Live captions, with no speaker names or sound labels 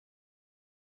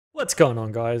What's going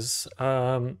on, guys?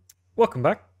 Welcome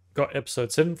back. Got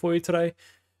episode 7 for you today.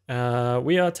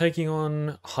 We are taking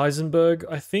on Heisenberg,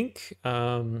 I think.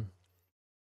 So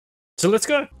let's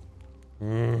go.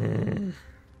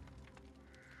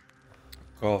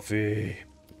 Coffee.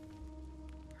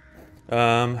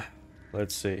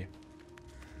 Let's see.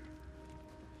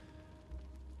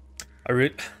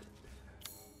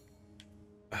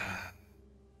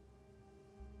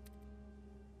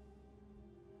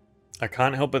 I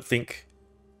can't help but think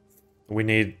we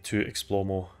need to explore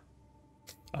more.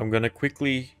 I'm gonna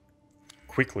quickly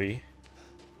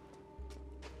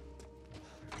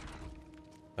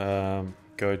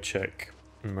go check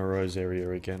Moreau's area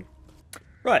again.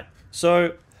 Right,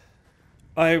 so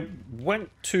I went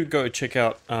to go check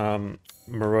out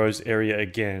Moreau's area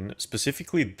again,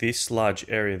 specifically this large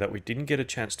area that we didn't get a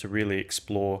chance to really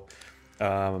explore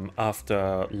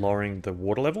after lowering the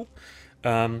water level.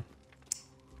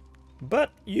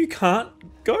 But you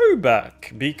can't go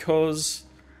back because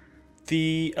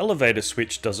the elevator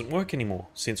switch doesn't work anymore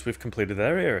since we've completed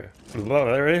that area.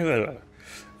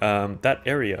 That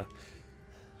area.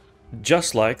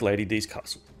 Just like Lady D's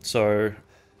castle. So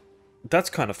that's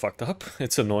kind of fucked up.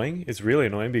 It's annoying. It's really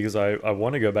annoying because I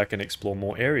want to go back and explore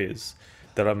more areas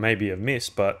that I maybe have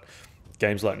missed, but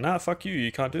game's like, nah, fuck you,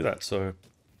 you can't do that. So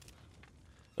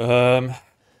the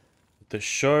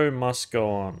show must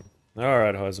go on.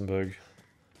 Alright, Heisenberg.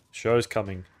 Show's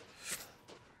coming.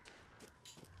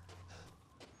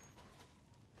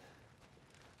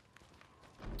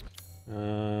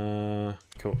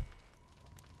 Cool.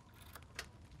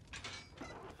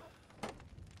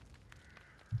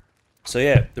 So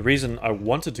yeah, the reason I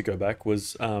wanted to go back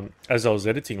was, as I was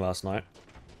editing last night,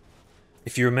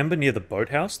 if you remember near the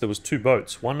boathouse, there was two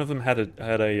boats. One of them had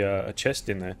a chest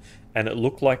in there, and it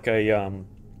looked like a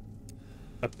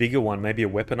bigger one, maybe a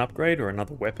weapon upgrade or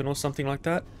another weapon or something like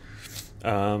that.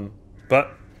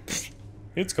 But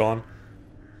it's gone.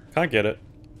 Can't get it.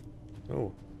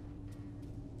 Oh.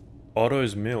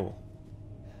 Otto's Mill.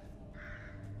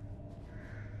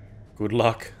 Good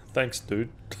luck. Thanks, dude.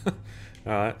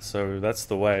 Alright, so that's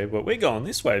the way. But we're going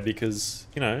this way because,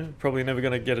 you know, probably never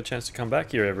going to get a chance to come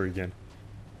back here ever again.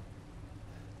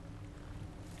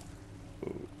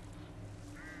 Ooh.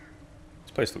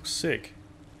 This place looks sick.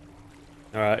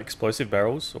 Alright, explosive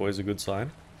barrels, always a good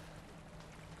sign.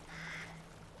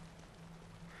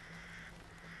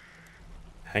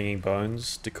 Hanging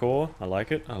bones decor, I like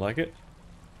it, I like it.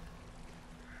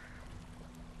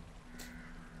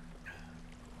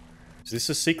 Is this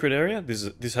a secret area?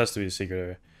 This has to be a secret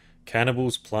area.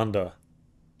 Cannibals plunder.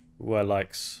 Ooh, I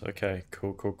likes. Okay,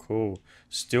 cool, cool, cool.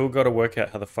 Still gotta work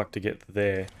out how the fuck to get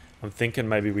there. I'm thinking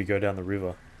maybe we go down the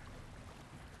river.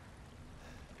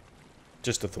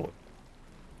 Just a thought.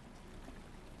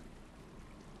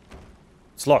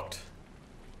 It's locked.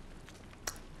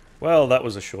 Well, that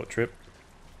was a short trip.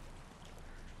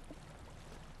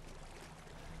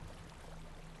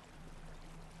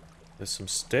 There's some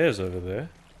stairs over there,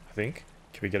 I think.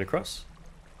 Can we get across?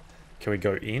 Can we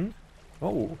go in?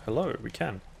 Oh, hello, we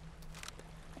can.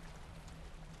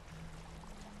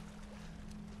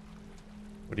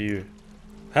 What are you?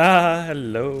 Ah,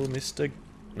 hello, Mr.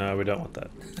 No, we don't want that.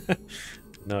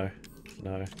 No,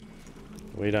 no.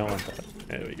 We don't want that.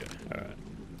 There we go. Alright.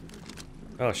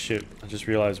 Oh shit, I just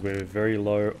realized we're very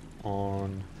low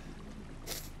on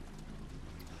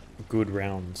good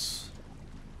rounds.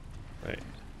 Wait.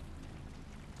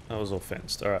 That was all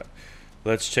fenced. Alright.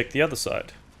 Let's check the other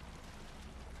side.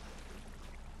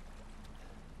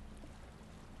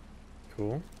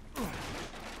 Cool.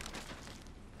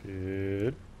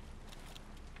 Good.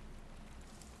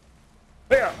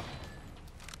 Yeah.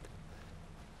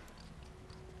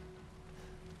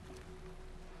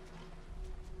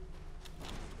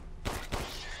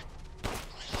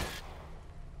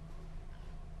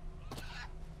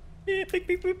 Beep,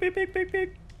 beep, beep, beep, beep, beep,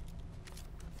 beep.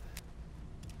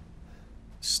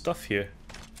 Stuff here.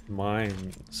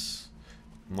 Mines.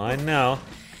 Mine now.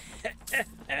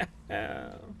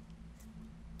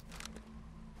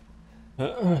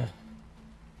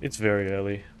 It's very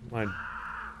early.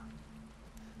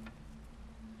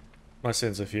 My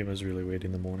sense of humor is really weird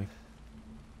in the morning.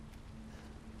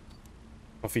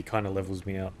 Coffee kind of levels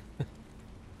me out.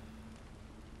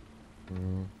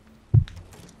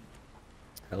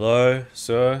 Hello,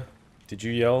 sir? Did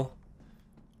you yell?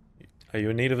 Are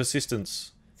you in need of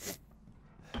assistance?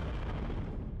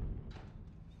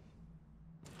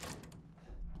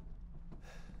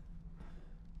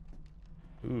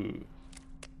 Ooh.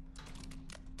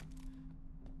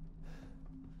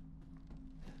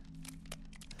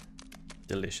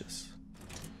 Delicious.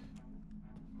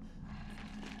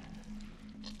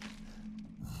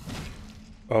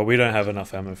 Oh, we don't have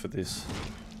enough ammo for this.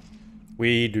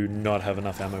 We do not have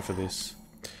enough ammo for this.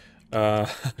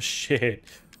 Shit.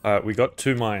 Alright, we got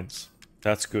 2 mines.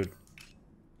 That's good.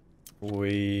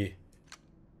 We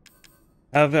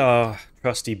have our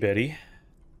trusty Betty.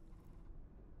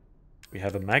 We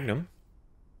have a Magnum.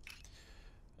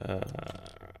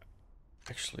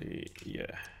 Actually,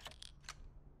 yeah.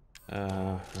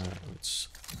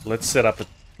 Let's set up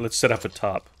a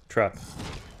trap.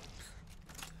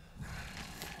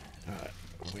 Alright,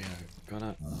 we are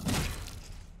gonna.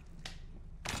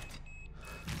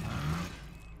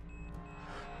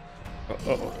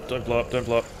 Oh, don't blow up, don't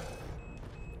blow up.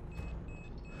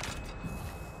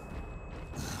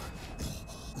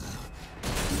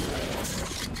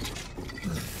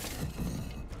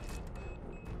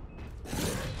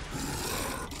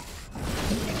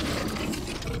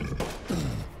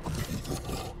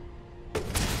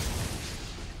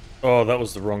 Oh, that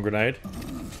was the wrong grenade.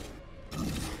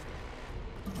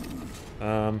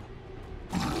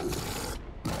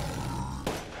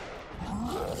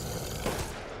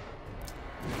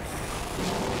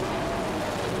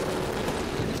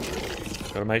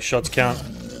 Gotta make shots count.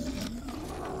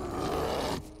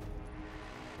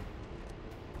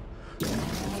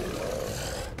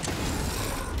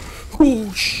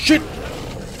 Oh, shit!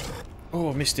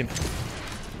 Oh, I missed him.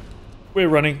 We're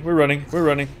running.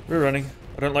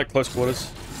 I don't like close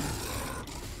quarters.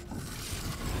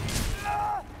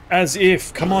 As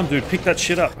if. Come on, dude. Pick that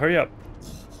shit up. Hurry up.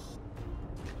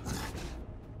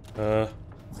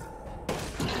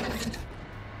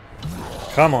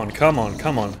 Come on.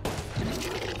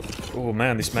 Oh,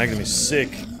 man. This Magnum is sick.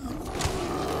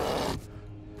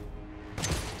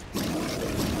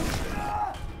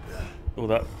 Oh,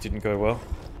 that didn't go well.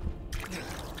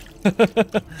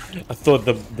 I thought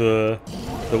the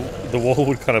wall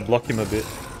would kind of block him a bit.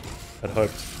 I'd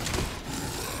hoped.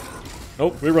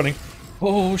 Oh, we're running.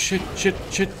 Oh, shit.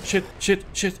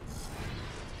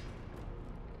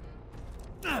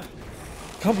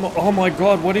 Come on. Oh my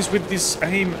god, what is with this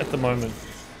aim at the moment?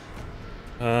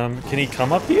 Can he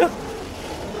come up here?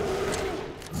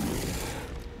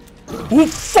 Oh,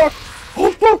 fuck!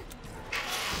 Oh, fuck!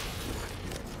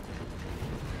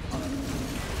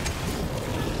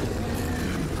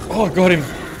 Oh, I got him.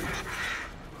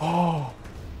 Oh.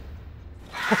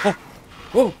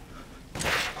 Oh.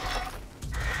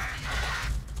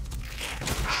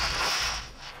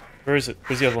 Where is it?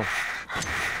 Where's the other one?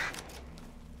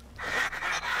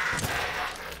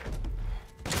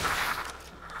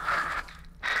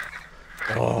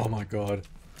 Oh my god.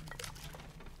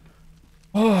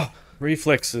 Oh,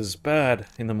 reflexes. Bad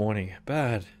in the morning.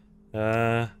 Bad.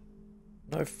 No,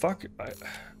 fuck. I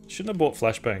shouldn't have bought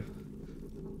flashbang.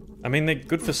 I mean, they're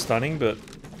good for stunning, but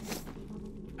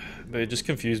they just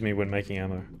confuse me when making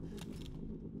ammo.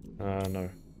 No.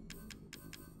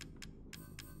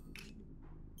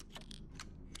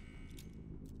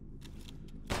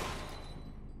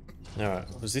 Alright,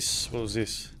 what was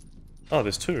this? Oh,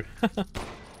 there's 2.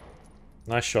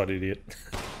 Nice shot, idiot.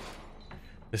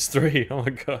 There's 3, oh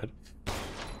my god.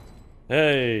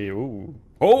 Hey, ooh.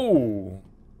 Oh!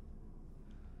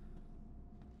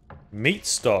 Meat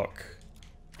stock.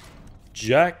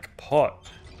 Jackpot.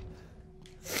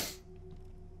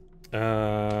 Is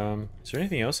there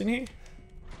anything else in here?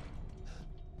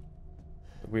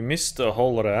 We missed a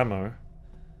whole lot of ammo.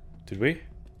 Did we?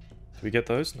 Did we get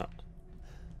those? No.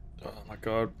 Oh my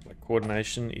god, my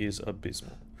coordination is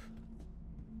abysmal.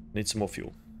 Need some more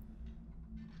fuel.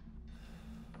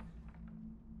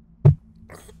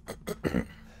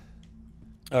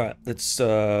 Alright, let's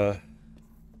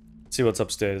see what's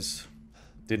upstairs.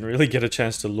 Didn't really get a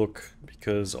chance to look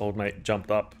because old mate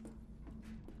jumped up.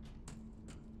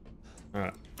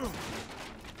 Alright.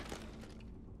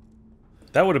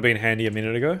 That would have been handy a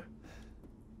minute ago.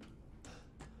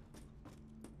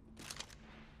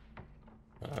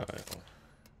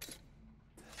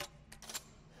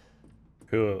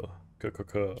 Cool.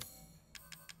 Cool.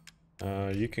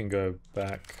 You can go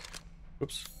back.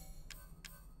 Whoops.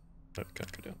 No,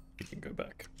 can't go down. You can go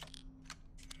back.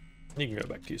 You can go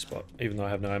back to your spot, even though I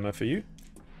have no ammo for you.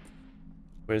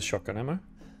 Where's shotgun ammo?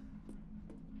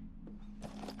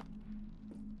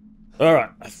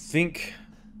 Alright, I think...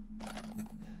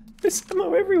 There's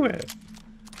ammo everywhere!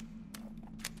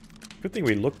 Good thing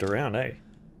we looked around, eh?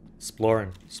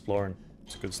 Exploring. It's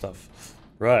good stuff.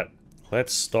 Right,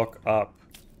 let's stock up.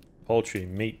 Poultry,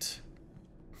 meat.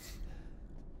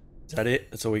 Is that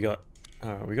it? That's all we got.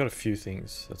 Alright, we got a few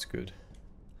things. That's good.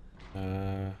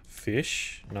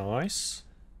 Fish. Nice.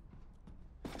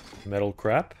 Metal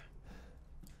crap.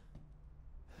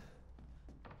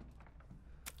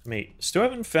 Meat. Still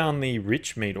haven't found the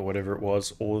rich meat or whatever it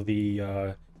was, or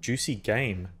the juicy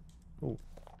game. Ooh.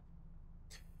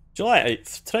 July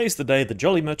 8th. Today's the day the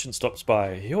jolly merchant stops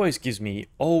by. He always gives me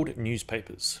old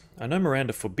newspapers. I know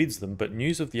Miranda forbids them, but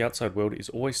news of the outside world is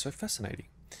always so fascinating.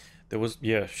 There was,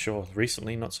 yeah, sure,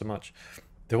 recently, not so much.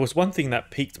 There was one thing that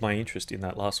piqued my interest in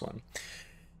that last one.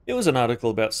 It was an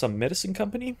article about some medicine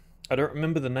company. I don't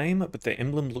remember the name, but their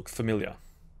emblem looked familiar.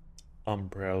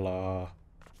 Umbrella.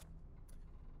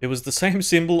 It was the same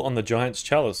symbol on the giant's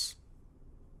chalice.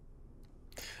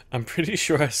 I'm pretty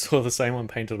sure I saw the same one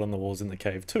painted on the walls in the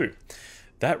cave too.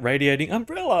 That radiating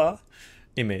umbrella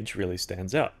image really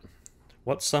stands out.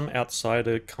 What's some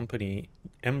outsider company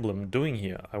emblem doing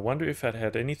here? I wonder if that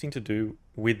had anything to do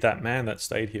with that man that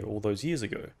stayed here all those years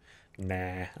ago.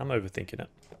 Nah, I'm overthinking it.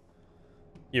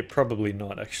 Yeah, probably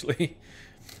not, actually.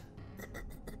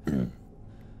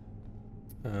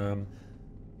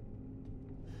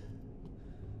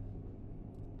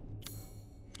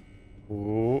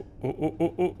 Ooh, ooh, ooh,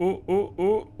 ooh, ooh, ooh,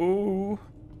 ooh, ooh.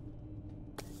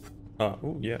 Ah,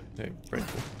 ooh, yeah, very cool.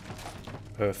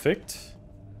 Perfect.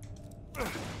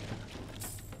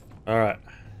 Alright.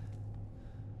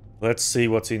 Let's see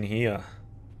what's in here.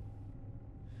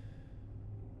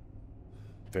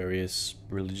 Various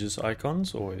religious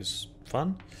icons, always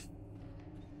fun.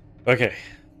 Okay.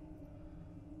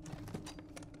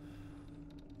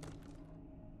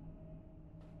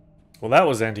 Well, that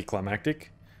was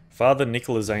anticlimactic. Father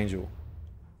Nicola's Angel.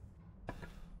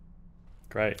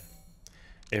 Great.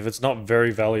 If it's not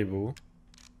very valuable,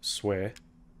 swear.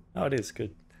 Oh, it is,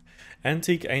 good.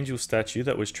 Antique angel statue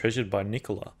that was treasured by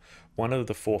Nicola, one of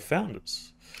the 4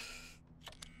 founders.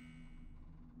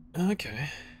 Okay.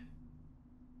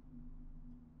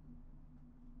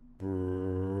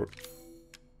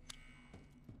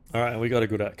 Alright, we got a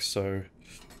good axe, so...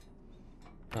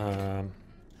 Oh,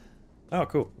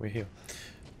 cool, we're here.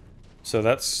 So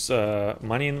that's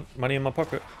money in my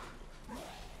pocket.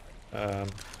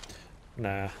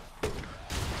 Nah.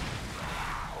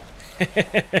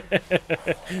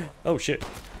 Oh shit.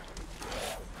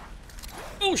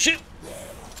 Oh shit.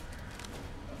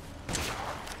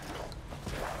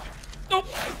 Oh.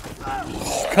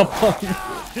 Oh, come on.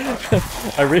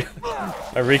 I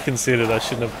reconsidered. I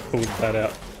shouldn't have pulled that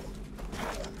out.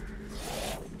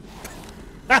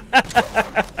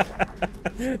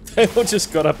 They all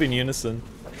just got up in unison.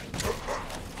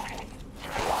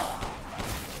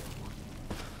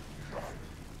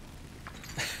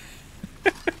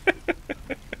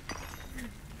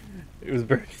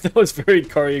 That was very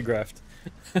choreographed.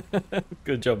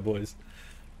 Good job, boys.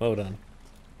 Well done.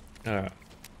 Alright.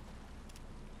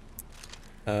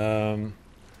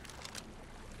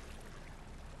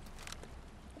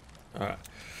 Alright.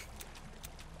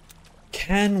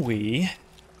 Can we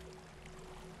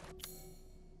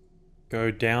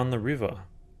go down the river?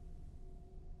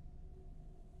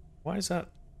 Why is that?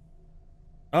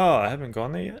 Oh, I haven't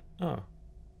gone there yet? Oh.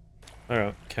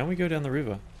 Alright, can we go down the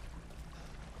river?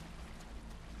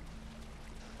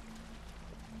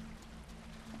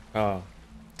 Oh,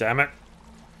 damn it.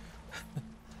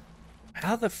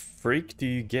 How the freak do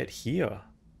you get here?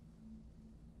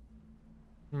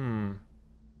 It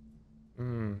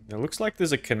looks like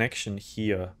there's a connection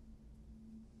here.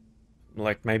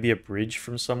 Like maybe a bridge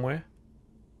from somewhere.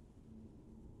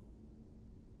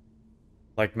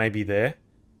 Like maybe there.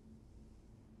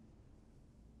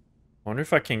 I wonder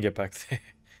if I can get back there.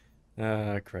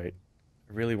 Ah, great.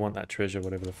 I really want that treasure,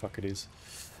 whatever the fuck it is.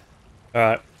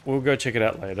 Alright, we'll go check it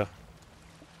out later.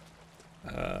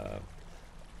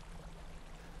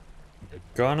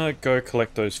 Gonna go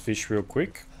collect those fish real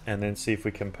quick, and then see if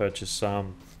we can purchase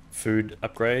some food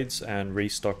upgrades and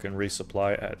restock and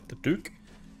resupply at the Duke.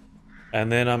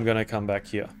 And then I'm gonna come back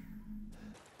here.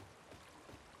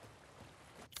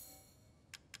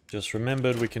 Just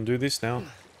remembered we can do this now.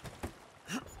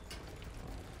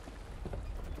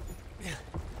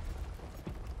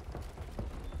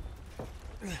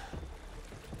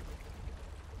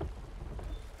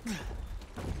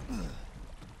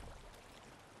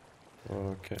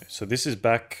 Okay, so this is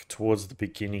back towards the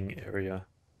beginning area.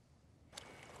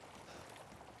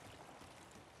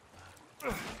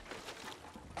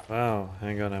 Wow,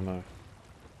 handgun ammo.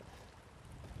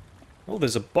 Oh,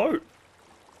 there's a boat!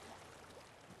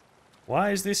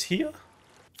 Why is this here?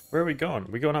 Where are we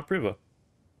going? We're going upriver.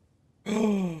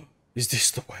 Oh, is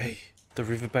this the way? The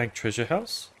riverbank treasure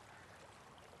house?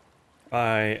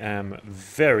 I am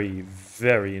very,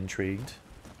 very intrigued.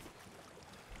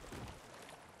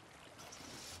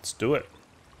 Let's do it.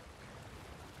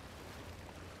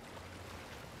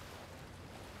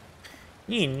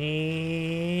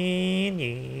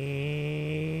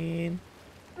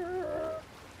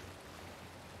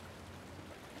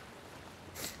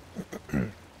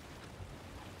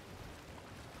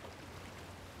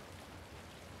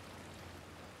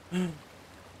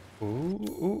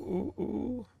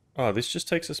 Oh, this just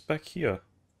takes us back here.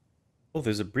 Oh,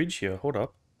 there's a bridge here. Hold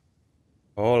up.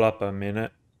 Hold up a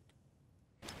minute.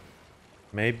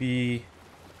 Maybe...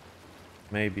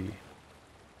 Maybe.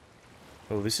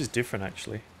 Oh, this is different,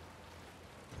 actually.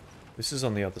 This is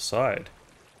on the other side.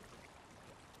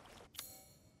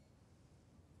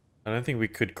 I don't think we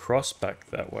could cross back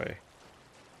that way.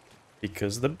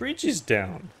 Because the bridge is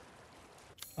down.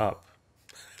 Up.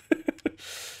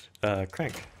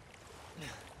 Crank.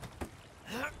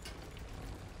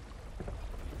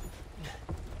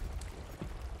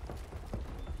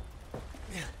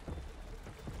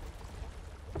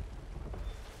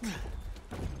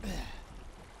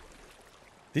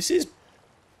 This is...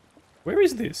 Where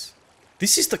is this?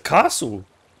 This is the castle!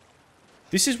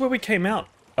 This is where we came out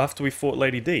after we fought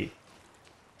Lady D.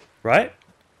 Right?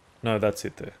 No, that's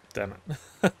it there. Damn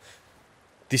it.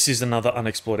 This is another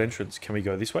unexplored entrance. Can we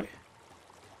go this way?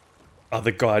 Are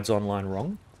the guides online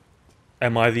wrong?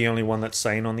 Am I the only one that's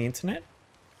sane on the internet?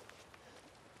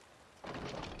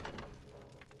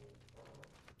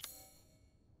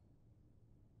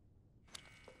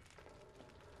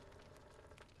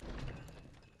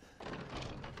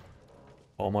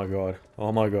 Oh my god.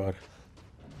 Oh my god.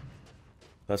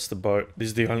 That's the boat. This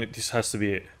is the only... This has to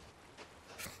be it.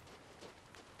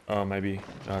 Oh, maybe.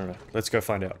 I don't know. Let's go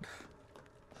find out.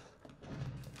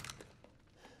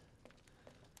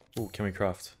 Oh, can we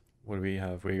craft? What do we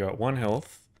have? We got 1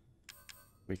 health.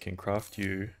 We can craft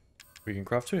you. We can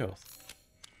craft 2 health.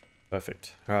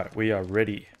 Perfect. Alright, we are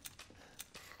ready.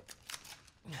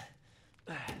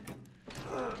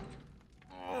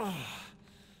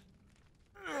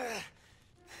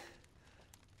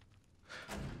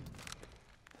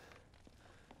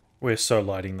 We're so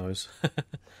lighting those.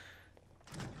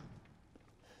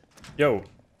 Yo!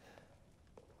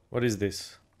 What is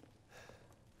this?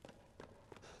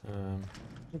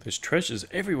 There's treasures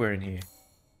everywhere in here.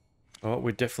 Oh,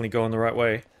 we're definitely going the right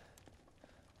way.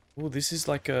 Oh, this is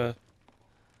like a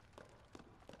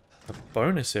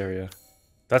bonus area.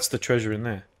 That's the treasure in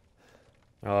there.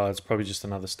 Oh, it's probably just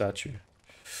another statue.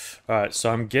 Alright, so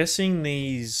I'm guessing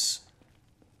these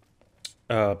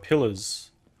pillars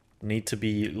need to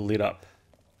be lit up.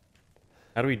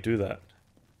 How do we do that?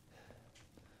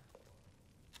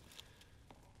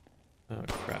 Oh,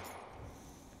 crap.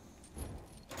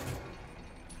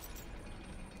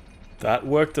 That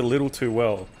worked a little too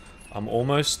well. I'm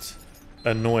almost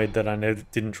annoyed that I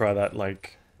didn't try that,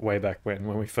 like, way back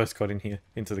when we first got in here,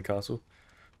 into the castle.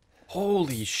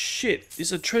 Holy shit,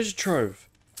 it's a treasure trove!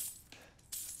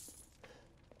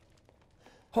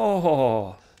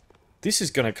 Oh, this is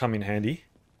gonna come in handy.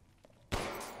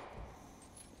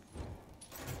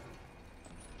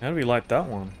 How do we light that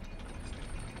one?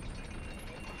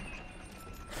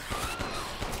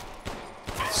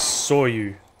 Saw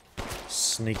you,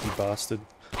 sneaky bastard.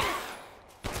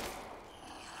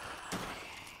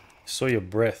 Saw your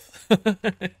breath.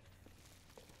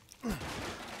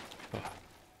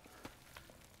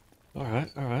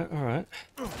 Alright, alright, alright.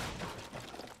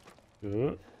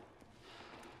 Good.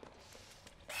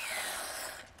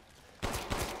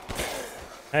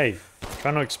 Hey,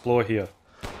 trying to explore here.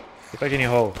 Get back in your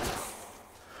hole.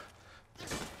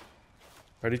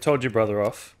 Already told your brother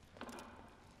off.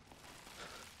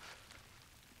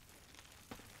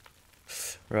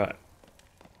 Right.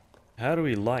 How do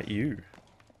we light you?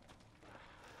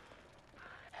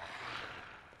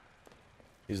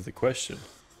 Is the question.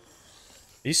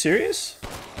 Are you serious?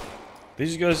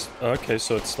 These guys... Oh, okay,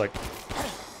 so it's like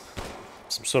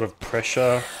some sort of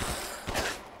pressure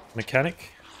mechanic.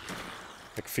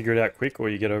 Like figure it out quick or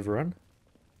you get overrun.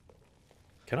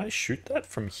 Can I shoot that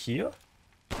from here?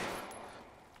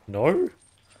 No?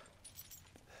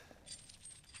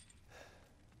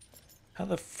 How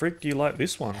the frick do you light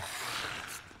this one?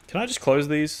 Can I just close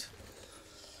these?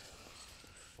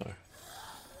 No.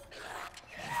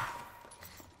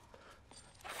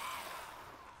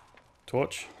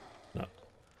 Torch? No.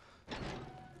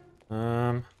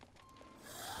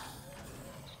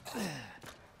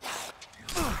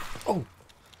 Oh!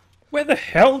 Where the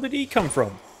hell did he come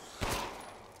from?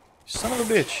 Son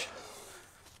of a bitch.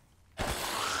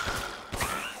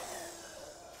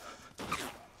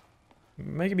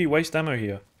 Making me waste ammo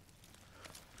here.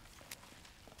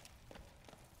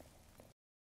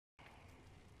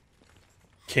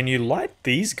 Can you light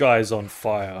these guys on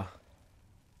fire?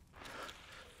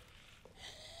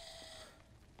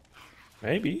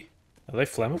 Maybe. Are they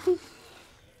flammable?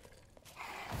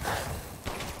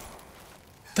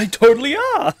 They totally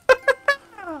are!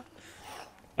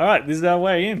 Alright, this is our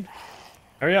way in.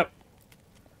 Hurry up.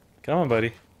 Come on,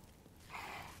 buddy.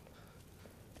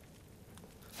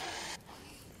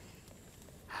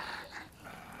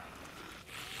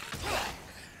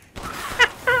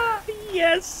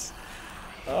 Yes!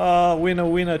 Oh, winner,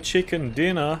 winner, chicken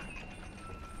dinner.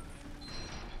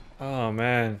 Oh,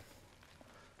 man.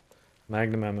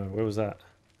 Magnum ammo. Where was that?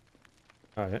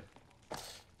 Alright.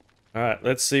 Alright,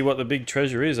 let's see what the big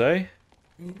treasure is, eh?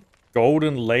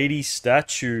 Golden Lady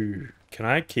statue. Can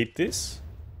I keep this?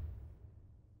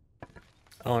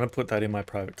 I want to put that in my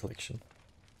private collection.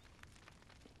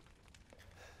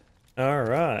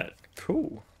 Alright,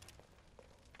 cool.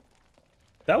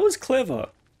 That was clever.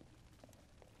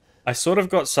 I sort of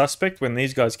got suspect when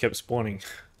these guys kept spawning.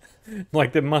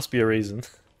 Like, there must be a reason.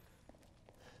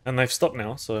 And they've stopped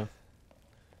now, so...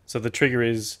 So the trigger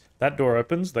is, that door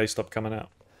opens, they stop coming out.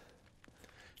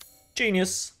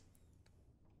 Genius!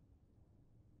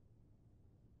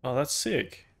 Oh, that's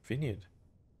sick. Vineyard.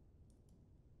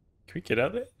 Can we get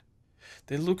out there?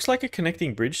 There looks like a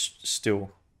connecting bridge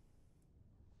still.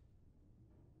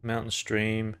 Mountain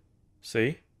stream.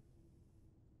 See?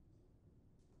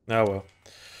 Oh well.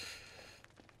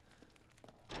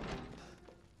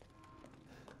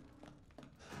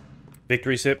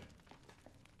 Victory sip.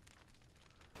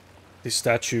 This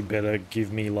statue better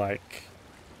give me like...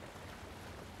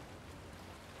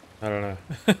 I don't know.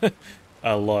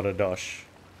 A lot of dosh.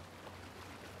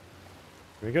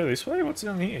 Can we go this way? What's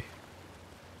down here?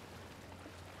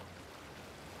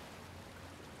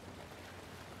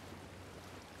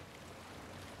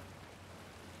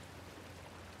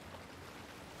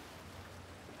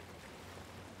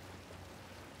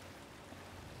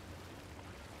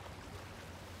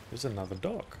 There's another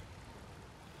dock.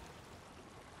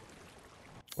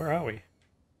 Where are we?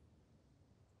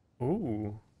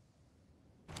 Ooh.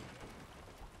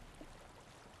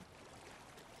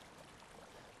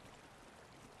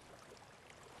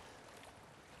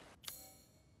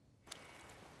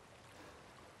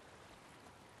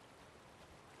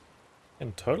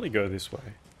 Can totally go this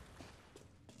way.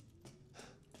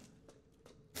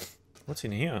 What's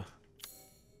in here?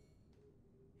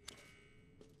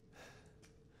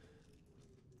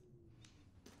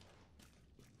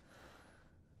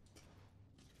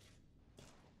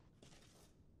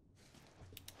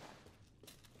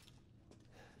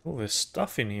 Oh, there's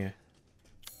stuff in here.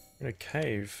 In a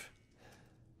cave.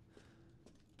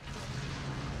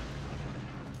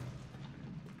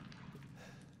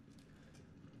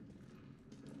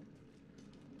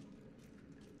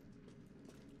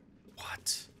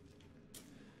 What?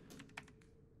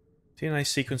 DNA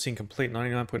sequencing complete,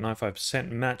 99.95%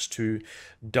 match to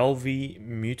Dulvi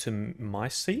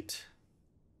mutamycete.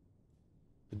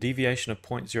 The deviation of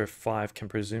 0.05 can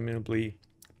presumably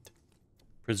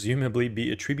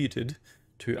be attributed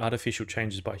to artificial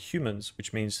changes by humans,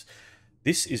 which means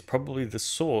this is probably the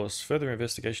source. Further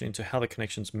investigation into how the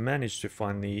connections managed to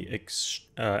find the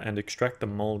and extract the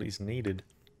mold is needed.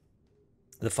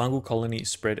 The fungal colony is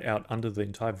spread out under the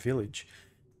entire village.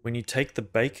 When you take the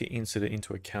Baker incident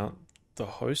into account, the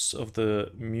hosts of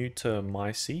the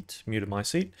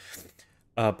mutamycete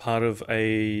are part of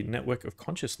a network of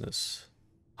consciousness.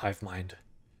 Hive mind.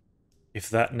 If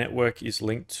that network is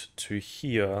linked to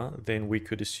here, then we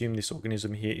could assume this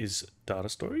organism here is data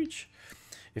storage.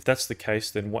 If that's the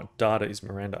case, then what data is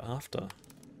Miranda after?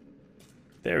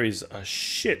 There is a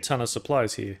shit ton of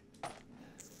supplies here.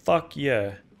 Fuck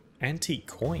yeah. Antique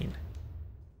coin.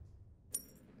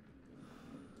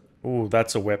 Ooh,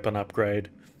 that's a weapon upgrade.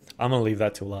 I'm gonna leave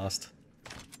that till last.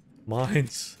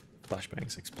 Mines.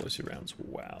 Flashbangs, explosive rounds.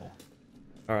 Wow.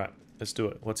 Alright, let's do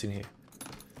it. What's in here?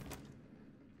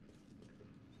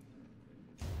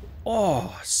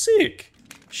 Oh, sick!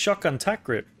 Shotgun tack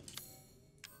grip.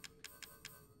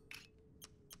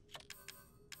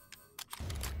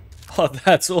 Oh,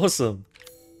 that's awesome.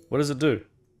 What does it do?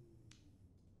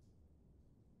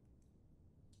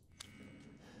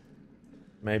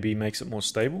 Maybe makes it more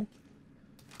stable?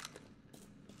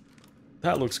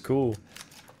 That looks cool.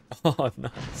 Oh,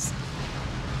 nice.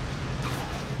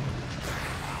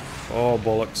 Oh,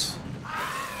 bollocks.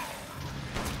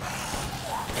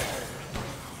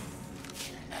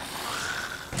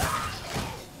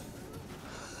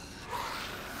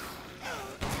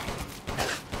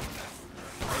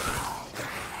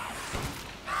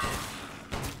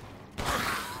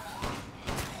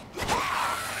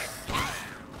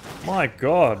 My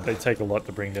god, they take a lot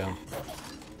to bring down.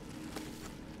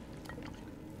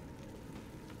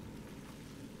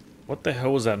 What the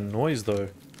hell was that noise, though?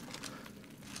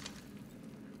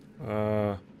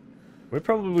 We're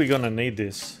probably gonna need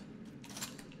this.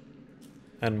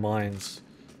 And mines.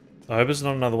 I hope it's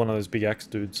not another one of those big axe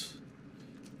dudes.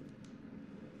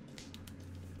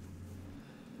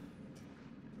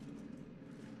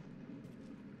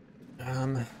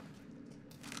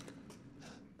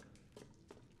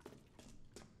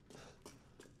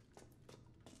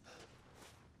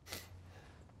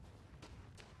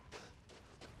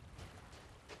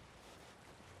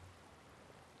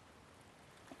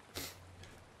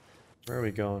 Where are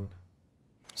we going?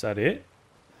 Is that it?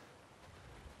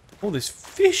 Oh, there's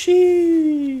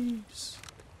fishies!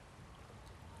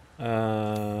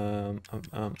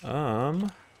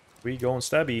 We going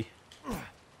stabby.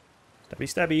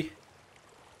 Stabby,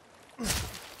 stabby.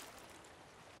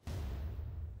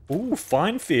 Ooh,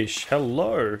 fine fish.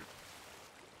 Hello.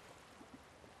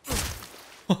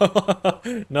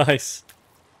 Nice.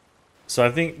 So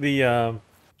I think the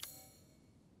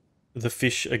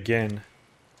fish again,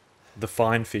 the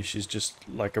fine fish is just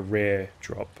like a rare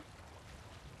drop.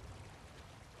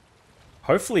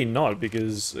 Hopefully not,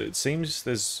 because it seems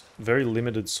there's very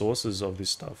limited sources of this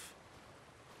stuff.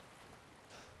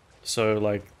 So,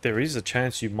 like, there is a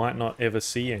chance you might not ever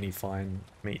see any fine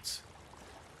meats.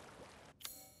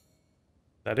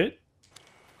 That it?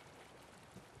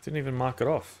 Didn't even mark it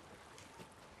off.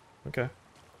 Okay,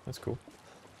 that's cool.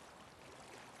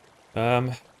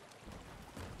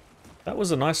 That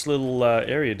was a nice little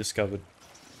area discovered.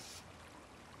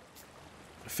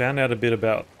 I found out a bit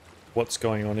about what's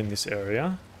going on in this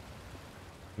area.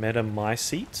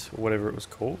 Metamycete, or whatever it was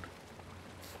called.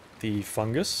 The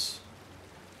fungus.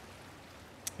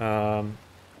 Got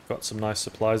some nice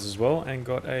supplies as well, and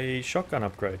got a shotgun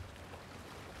upgrade.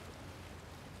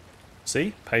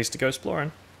 See? Pays to go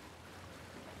exploring.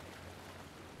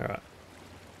 Alright.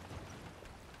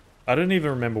 I don't even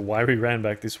remember why we ran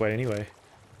back this way anyway.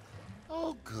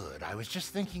 Oh, good. I was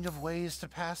just thinking of ways to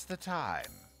pass the time.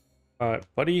 Alright,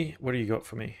 buddy, what do you got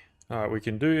for me? Alright, we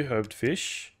can do herbed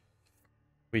fish.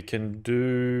 We can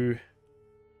do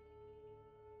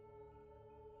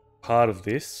part of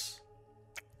this.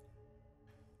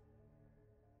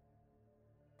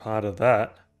 Part of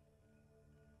that.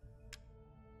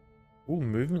 Ooh,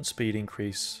 movement speed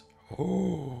increase.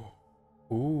 Oh.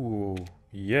 Ooh.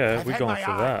 Yeah, we're going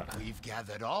for that. We've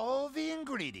gathered all the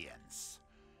ingredients.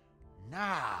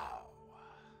 Now.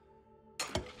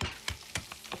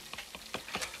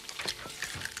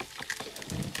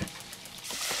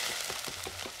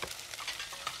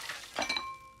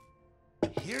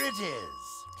 Here it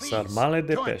is. Please, Sarmale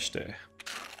de peste.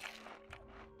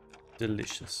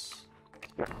 Delicious.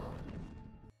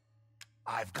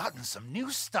 I've gotten some new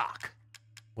stock.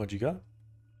 What'd you got?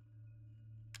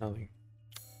 Nothing.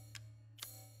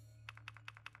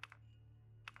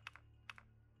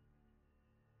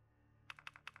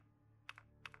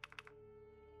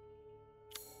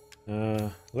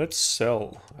 Let's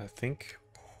sell, I think.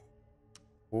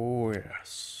 Oh,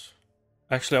 yes.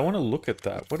 Actually, I want to look at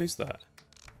that. What is that?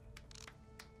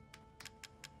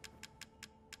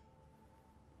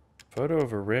 Photo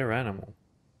of a rare animal.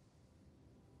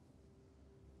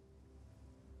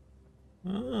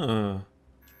 Ah.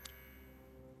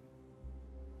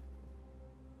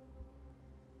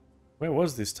 Where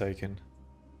was this taken?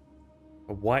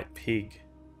 A white pig.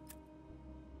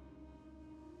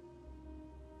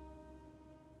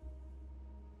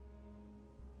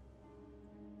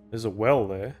 There's a well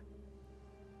there.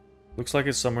 Looks like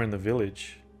it's somewhere in the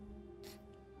village.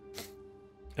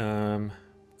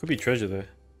 Could be treasure there.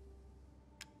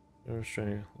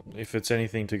 If it's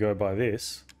anything to go by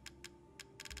this.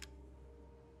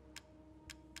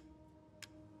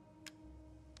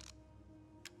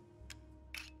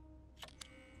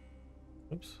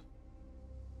 Oops.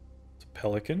 It's a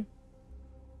pelican.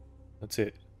 That's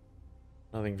it.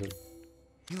 Nothing good.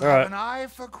 You have an eye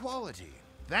for quality.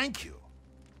 Thank you.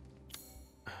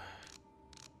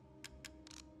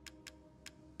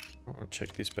 I'll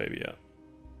check this baby out.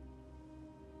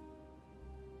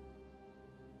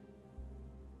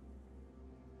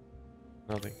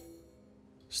 Nothing.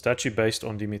 Statue based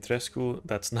on Dimitrescu.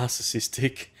 That's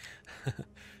narcissistic.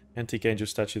 Antique angel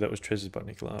statue that was treasured by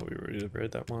Nicola. We already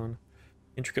read that one.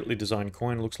 Intricately designed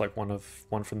coin. Looks like one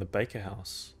from the Baker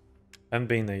House. Haven't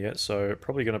been there yet, so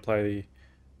probably going to play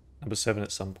number 7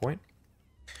 at some point.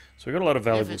 So we got a lot of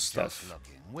valuable stuff. Just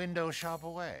looking, window shop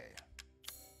away.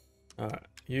 Alright,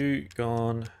 you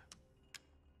gone.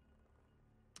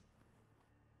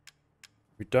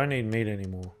 We don't need meat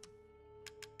anymore.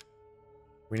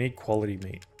 We need quality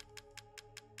meat.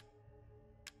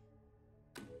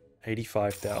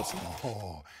 85,000.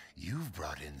 Oh, you've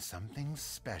brought in something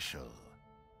special.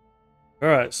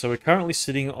 Alright, so we're currently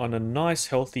sitting on a nice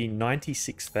healthy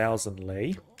 96,000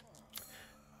 lei.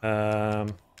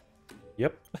 Yep.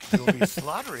 You'll be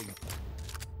slaughtering.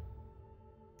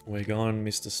 We're going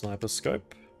Mr. Sniper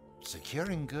Scope.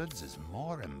 Securing goods is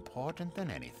more important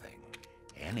than anything.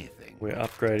 Anything. We're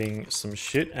upgrading some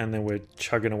shit and then we're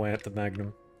chugging away at the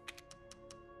Magnum.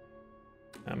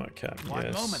 Ammo cap, yes.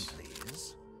 One moment,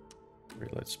 please.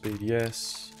 Reload speed,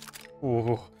 yes.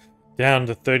 Ooh, down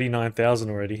to 39,000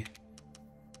 already.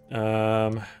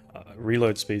 I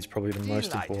Reload speed's probably the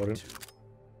most Delighted important. to.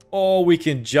 Oh, we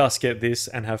can just get this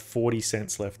and have 40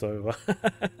 cents left over.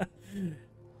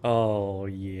 Oh,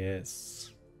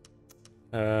 yes.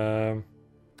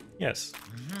 Yes.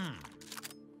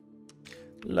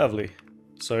 Lovely.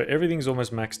 So everything's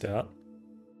almost maxed out.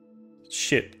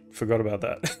 Shit, forgot about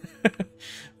that.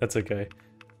 That's okay.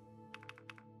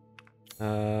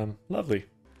 Lovely.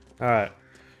 Alright.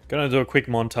 Gonna do a quick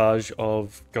montage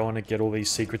of going to get all these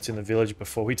secrets in the village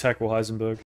before we tackle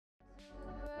Heisenberg.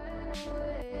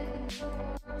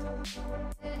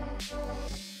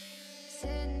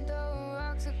 Sitting throwing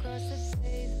rocks across the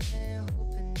pavement,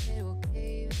 hoping they will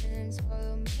cave in and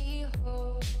swallow me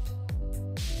whole.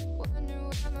 Wondering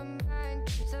why my mind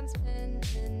keeps on spinning.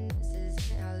 This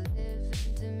isn't how living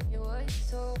to me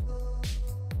was told.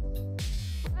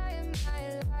 Why am I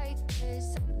like this?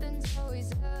 Something's always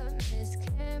amiss.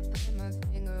 Can't put my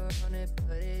finger on it,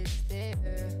 but it's there.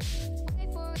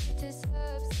 Wait for it to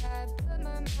subside, but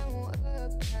my mind won't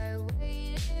apply.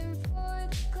 Waiting for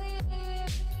the clear.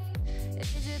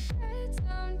 Is it bad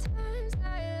sometimes? I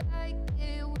like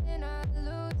it when I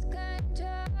lose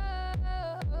control.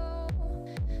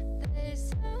 There's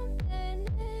something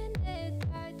in it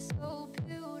that's so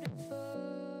beautiful.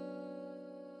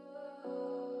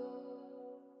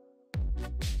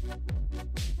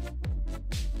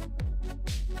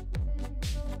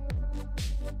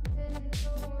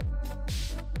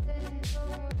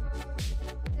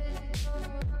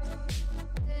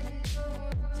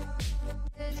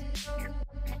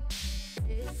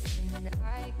 Listen,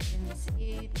 I can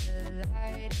see the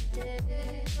light of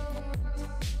day,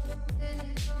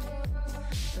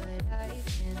 but I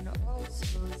can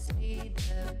also see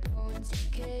the bones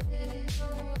decay.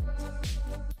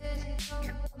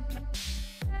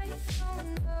 I don't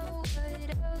know what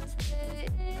else there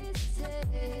is to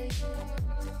say.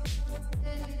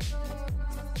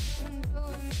 I'm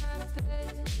doing my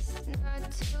best not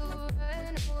to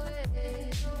run away.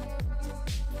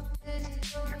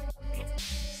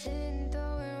 Sitting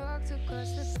throwing rocks across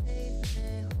the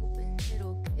pavement, hoping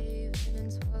it'll cave in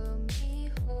and swallow me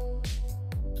whole.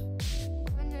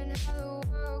 Wondering how the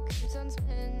world keeps on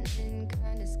spinning,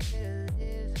 kinda scared of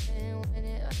living when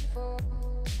it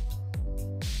unfolds.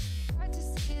 Hard to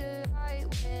see the light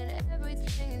when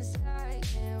everything is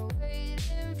silent,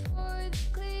 waiting for the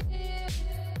clear.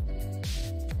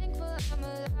 Thankful I'm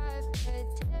alive, but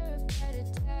terrified of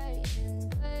dying.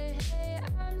 But hey,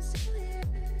 I'm still here.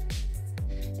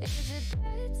 Is it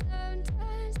bad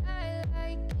sometimes? I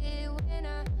like it when I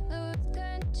lose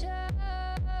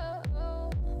control.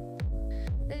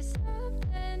 There's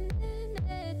something in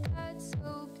it that's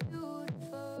so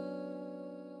beautiful.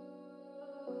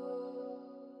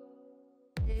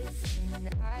 Listen,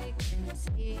 I can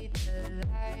see the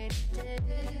light of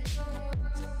day,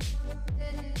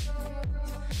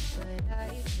 but I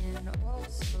can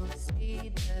also see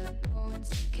the bones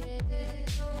decay.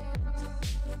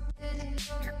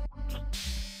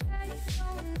 I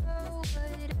don't know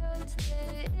what else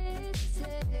there is to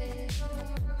say.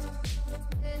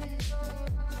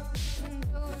 I'm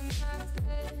doing my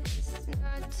best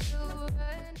not to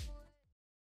run.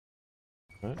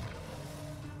 Right.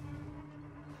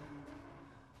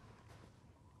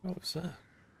 What was that?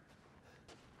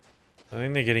 I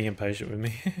think they're getting impatient with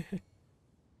me.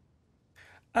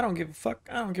 I don't give a fuck.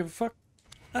 I don't give a fuck.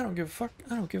 I don't give a fuck.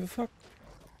 I don't give a fuck.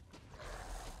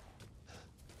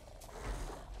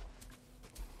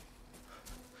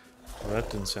 Well, that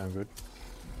didn't sound good.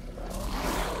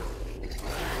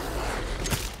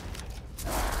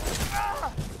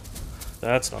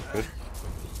 That's not good.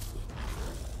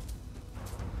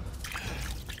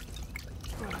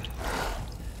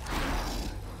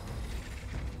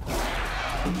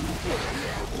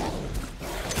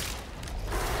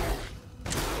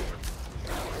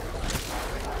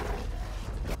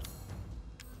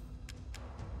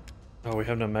 Oh, we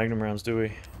have no magnum rounds, do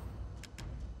we?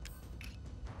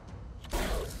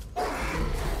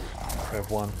 We have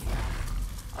one.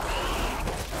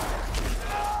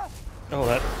 Oh,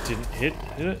 that didn't hit,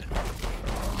 did it?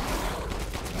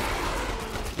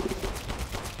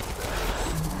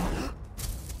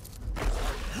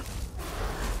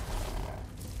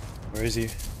 Where is he?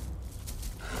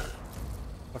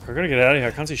 Fuck, I gotta get out of here.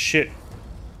 I can't see shit.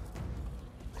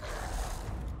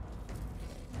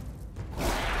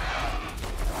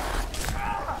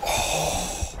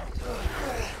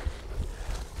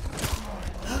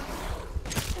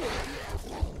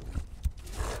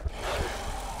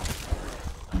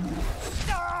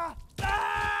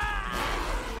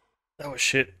 That was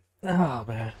shit. Oh,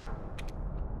 man.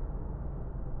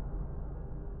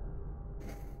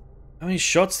 How many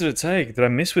shots did it take? Did I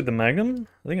miss with the Magnum?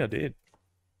 I think I did.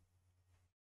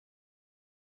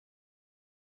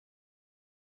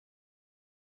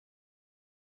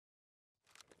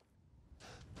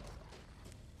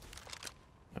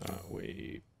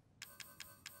 We...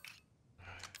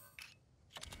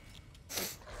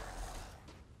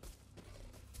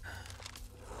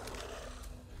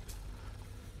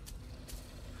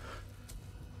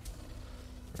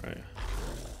 Right.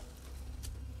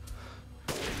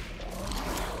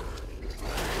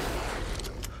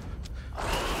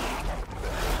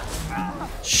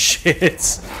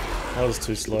 Shit! That was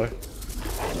too slow.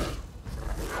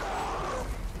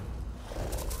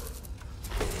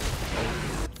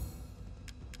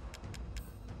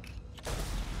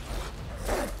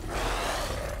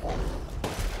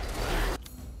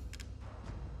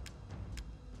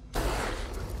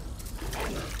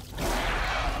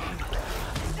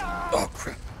 Oh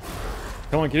crap.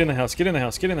 Come on, get in the house, get in the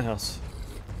house, get in the house.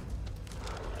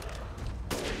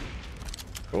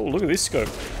 Oh, look at this scope.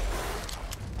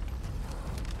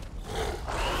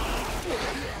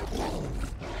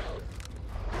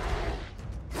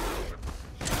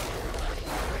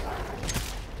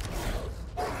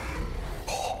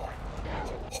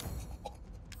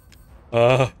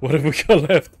 What have we got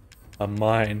left? A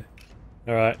mine.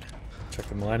 Alright. Check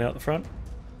the mine out the front.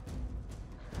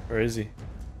 Where is he?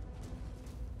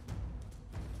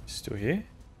 Still here?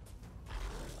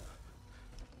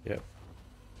 Yep.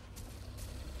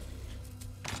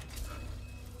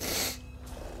 This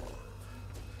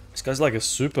guy's like a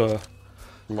super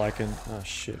Lycan. Oh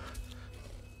shit.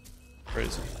 Where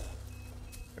is he?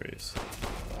 There he is.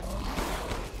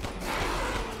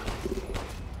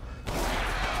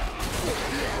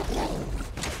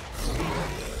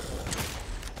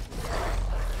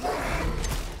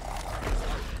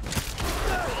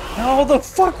 How the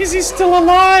fuck is he still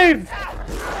alive?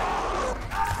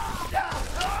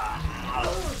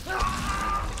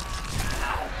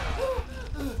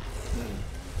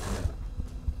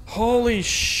 Holy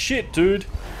shit, dude.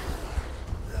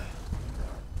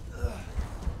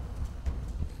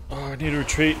 Oh, I need to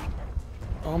retreat.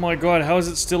 Oh my god, how is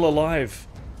it still alive?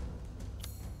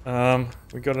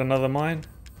 We got another mine.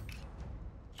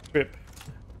 Rip.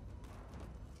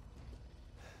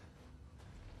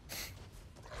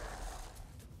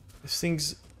 This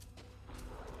thing's...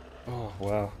 Oh,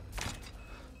 wow.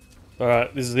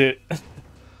 Alright, this is it.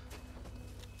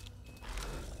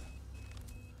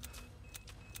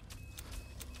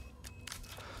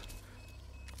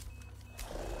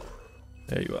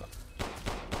 There you are.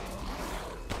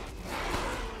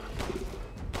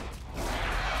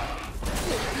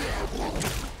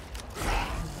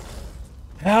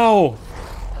 How?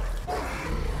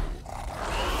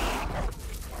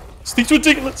 This thing's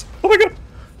ridiculous. Oh my god.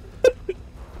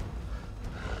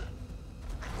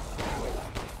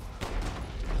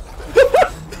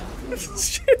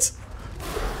 Shit.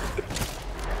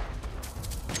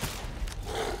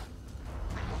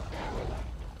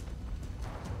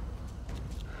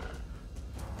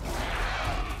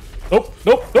 Nope,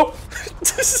 nope, nope.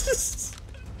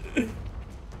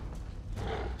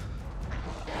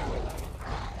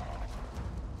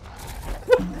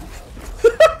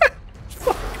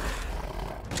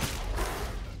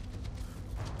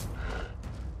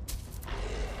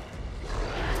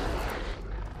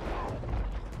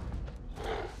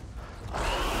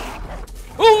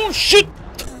 Oh shit!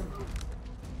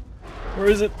 Where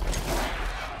is it?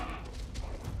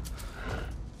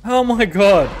 Oh my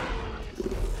god.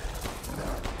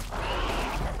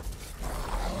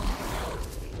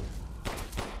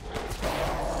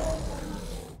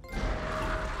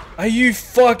 Are you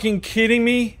fucking kidding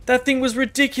me? That thing was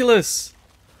ridiculous.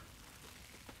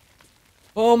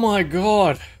 Oh my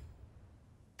god.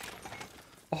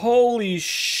 Holy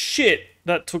shit.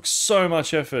 That took so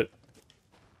much effort.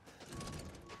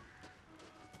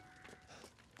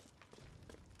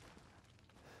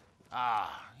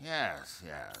 Ah, yes,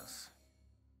 yes.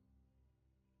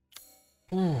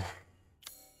 Ooh.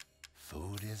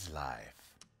 Food is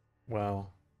life. Wow.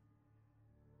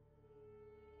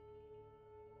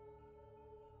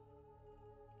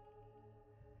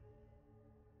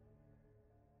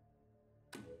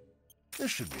 This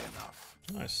should be enough.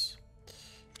 Nice.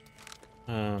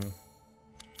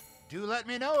 Do let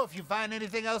me know if you find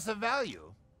anything else of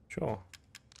value. Sure.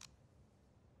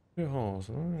 Two holes.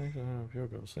 Pure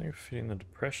gold. Something fitting the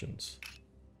depressions.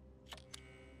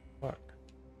 Fuck.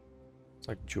 It's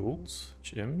like jewels,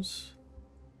 gems,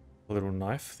 a little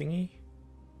knife thingy.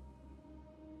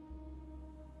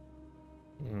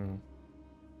 Hmm.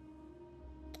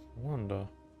 I wonder.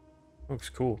 Looks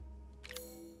cool.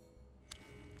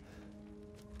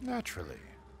 Naturally.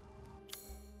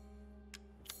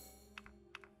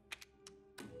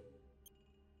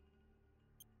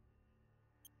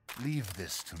 Leave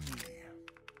this to me.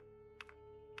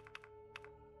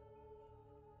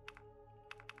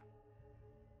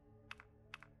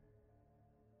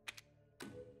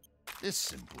 This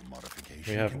simple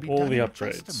modification We have can be all done the in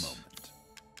upgrades just a moment.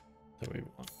 that we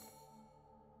want.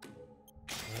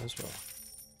 As well.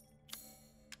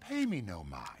 Pay me no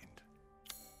mind.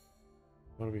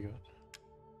 What do we got?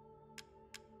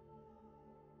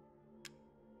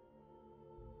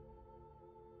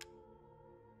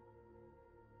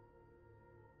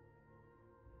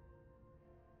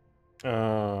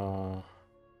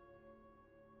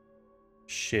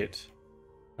 Shit.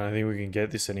 I don't think we can get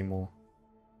this anymore.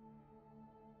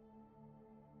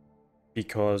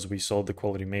 Because we sold the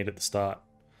quality meat at the start.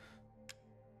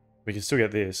 We can still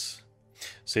get this.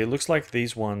 See, it looks like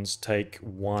these ones take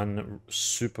one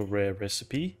super rare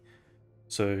recipe.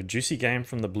 So, juicy game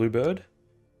from the bluebird.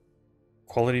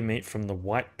 Quality meat from the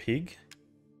white pig.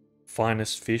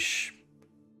 Finest fish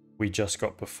we just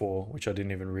got before, which I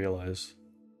didn't even realize.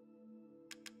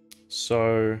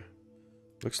 So,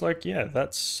 looks like, yeah,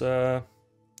 that's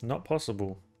not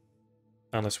possible.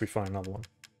 Unless we find another one.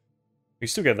 We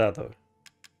still get that, though.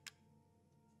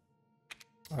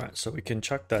 Alright, so we can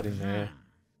chuck that in there.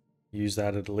 Use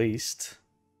that at least.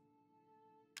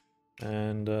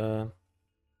 And,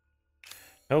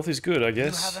 health is good, I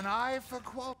guess. You have an eye for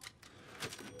quality.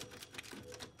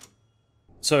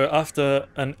 So after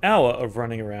an hour of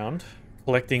running around,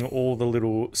 collecting all the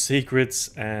little secrets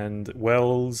and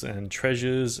wells and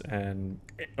treasures and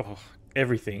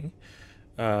everything,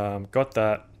 got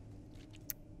that,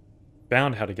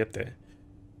 found how to get there.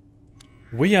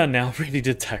 We are now ready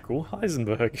to tackle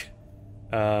Heisenberg.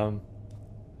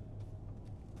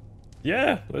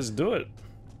 Yeah, let's do it.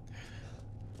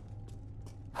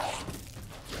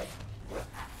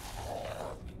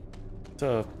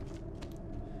 So,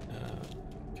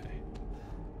 okay.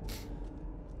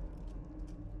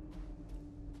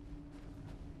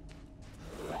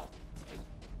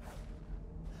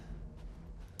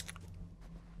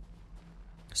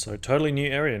 So, totally new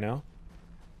area now.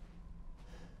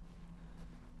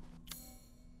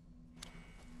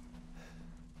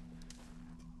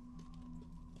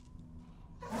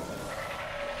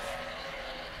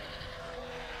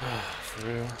 For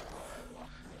real.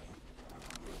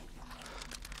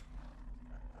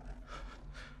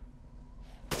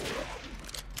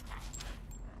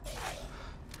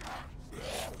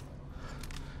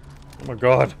 Oh my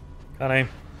god, can't aim.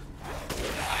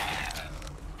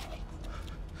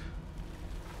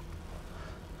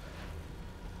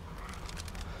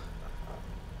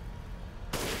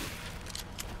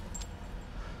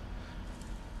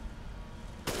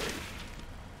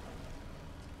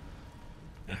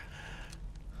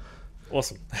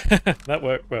 Awesome. That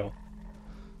worked well.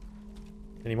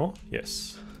 Any more?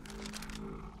 Yes.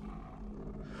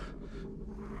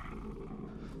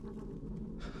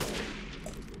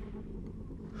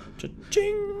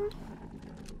 Cha-ching!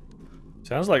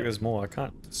 Sounds like there's more. I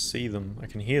can't see them. I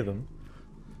can hear them.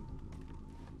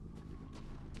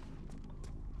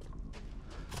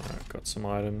 Alright, got some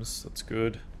items. That's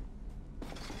good.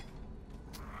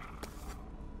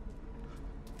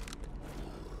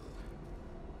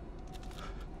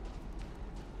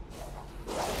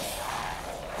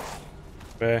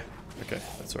 Where? Okay,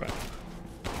 that's alright.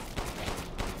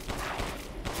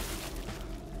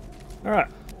 Alright,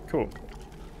 cool.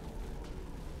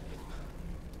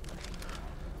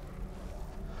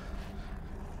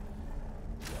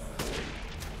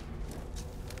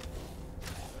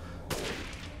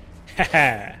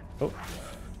 Haha! Oh.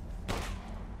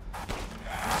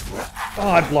 Oh,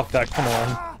 I blocked that, come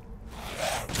on.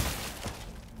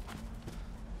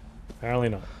 Apparently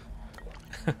not.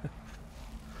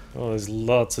 Oh, there's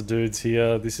lots of dudes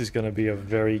here. This is going to be a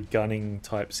very gunning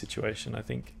type situation, I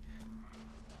think.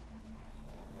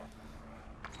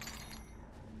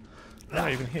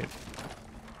 Not even hit.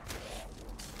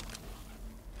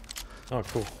 Oh,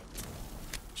 cool.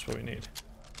 That's what we need.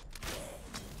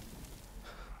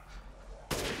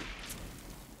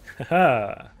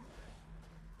 Haha!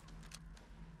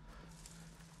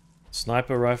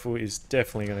 Sniper rifle is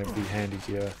definitely going to be handy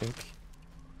here, I think.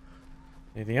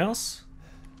 Anything else?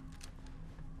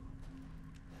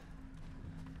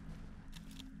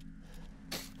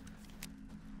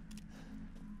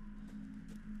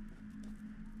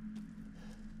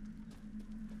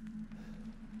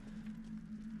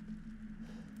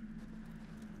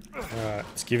 Alright,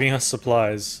 it's giving us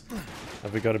supplies.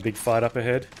 Have we got a big fight up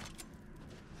ahead?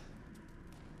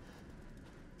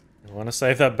 I want to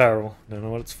save that barrel. Don't know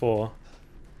what it's for.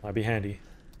 Might be handy.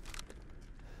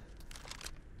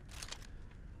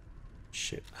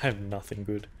 Shit, I have nothing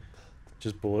good.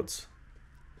 Just bullets.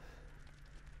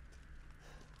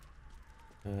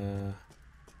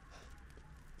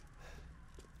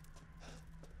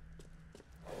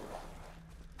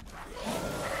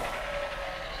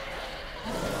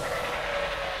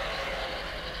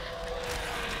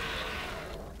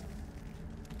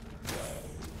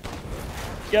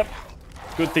 Yep.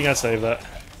 Good thing I saved that.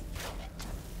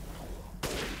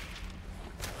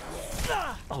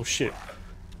 Oh shit.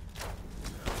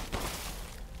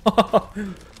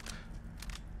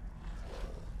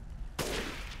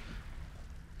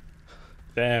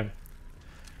 Damn.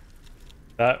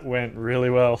 That went really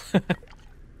well.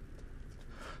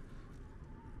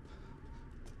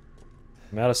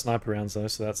 I'm out of sniper rounds though,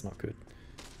 so that's not good.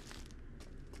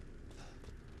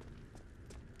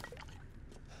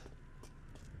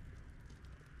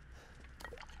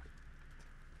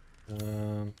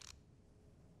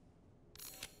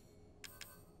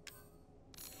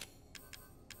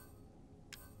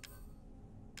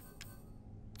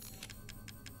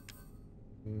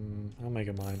 I'll make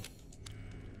a mine.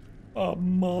 A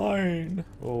mine!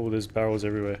 Oh, there's barrels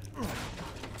everywhere.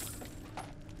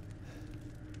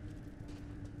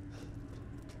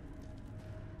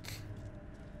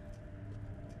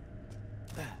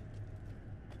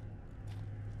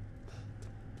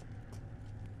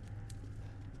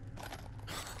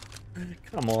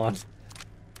 Come on.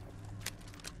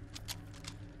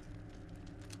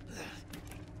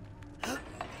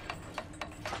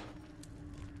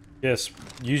 Yes,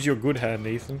 use your good hand,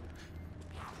 Ethan.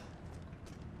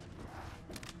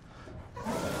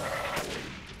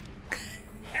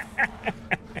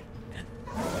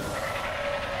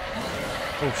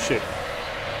 Oh shit.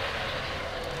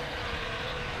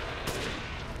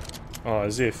 Oh,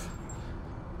 as if.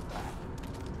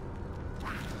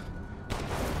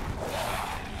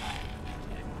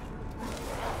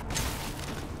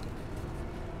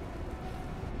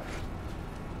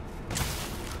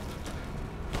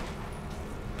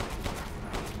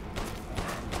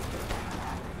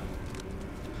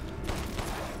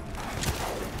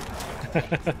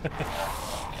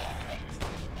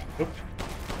 Oop.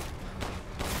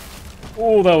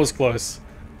 Oh, that was close.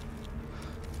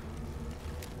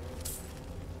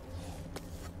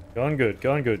 Going good,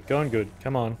 going good, going good.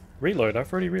 Come on. Reload,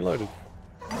 I've already reloaded.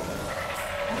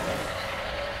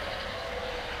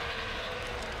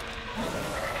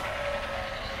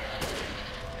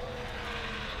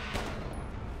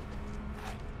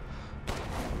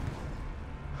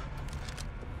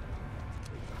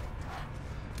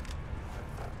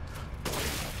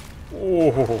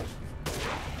 Oh.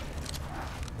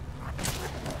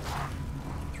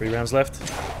 3 rounds left.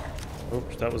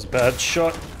 Oops, that was a bad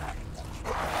shot.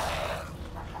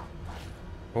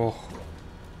 Oh.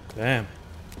 Damn.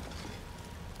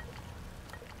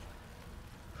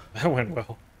 That went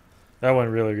well. That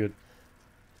went really good.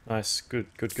 Nice. Good,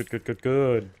 good, good, good, good,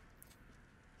 good.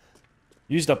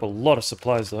 Used up a lot of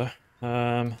supplies though.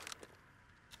 Down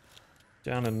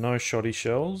to no shoddy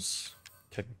shells.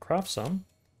 Can craft some.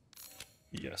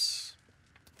 Yes.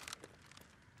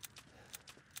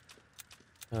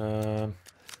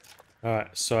 Alright,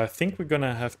 so I think we're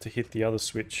gonna have to hit the other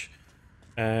switch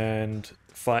and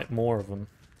fight more of them.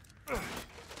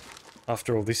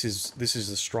 After all, this is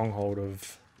the stronghold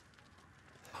of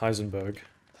Heisenberg,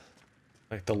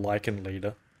 like the Lycan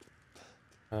leader.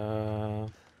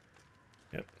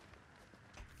 Yep.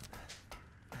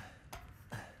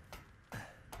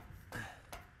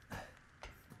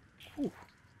 Ooh.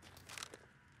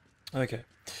 Okay.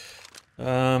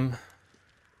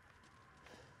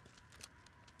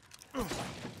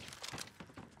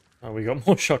 Oh, we got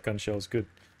more shotgun shells. Good.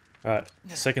 Alright,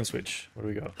 second switch. What do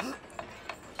we got?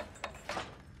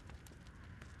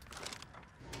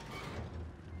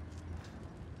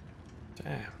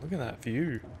 Damn, look at that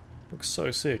view. Looks so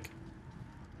sick.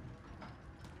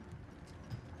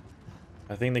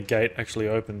 I think the gate actually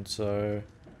opened, so...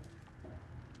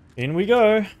 in we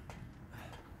go!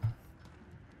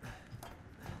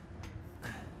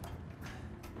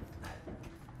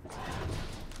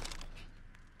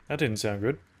 That didn't sound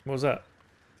good. What was that?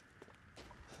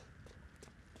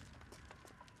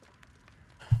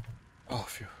 Oh,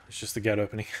 phew. It's just the gate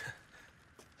opening.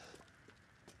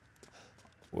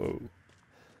 Whoa.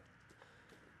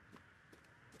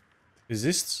 Is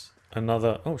this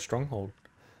another... oh, stronghold.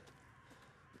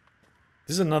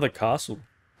 This is another castle,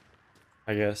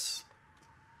 I guess.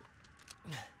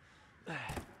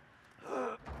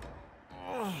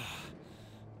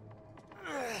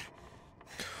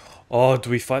 Oh, do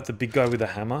we fight the big guy with a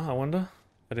hammer, I wonder?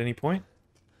 At any point?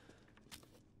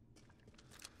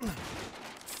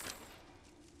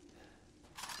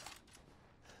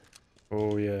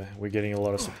 we're getting a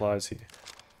lot of supplies here.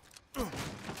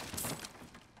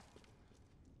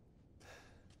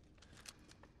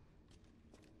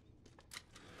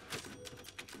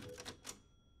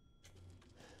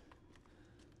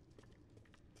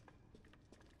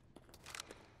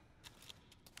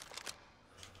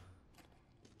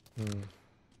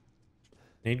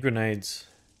 Need grenades.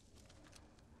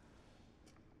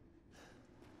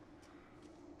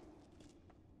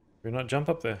 Can we not jump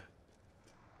up there?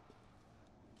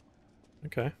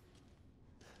 Okay.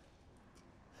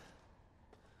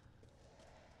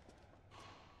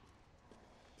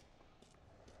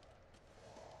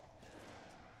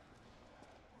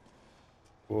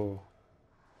 Whoa.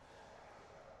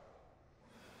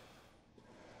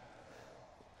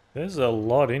 There's a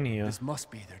lot in here. This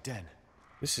must be their den.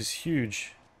 This is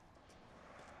huge.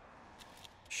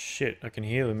 Shit, I can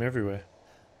hear them everywhere.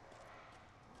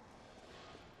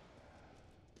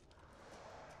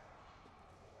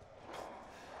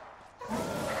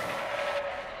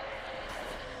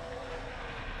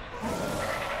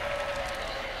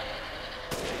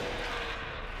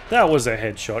 That was a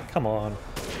headshot, come on.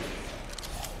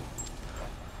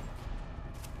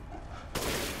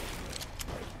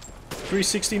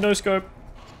 .360 no scope.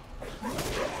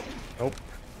 Nope.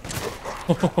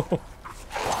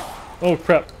 Oh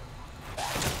crap.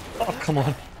 Oh, come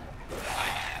on.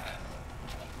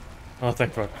 Oh,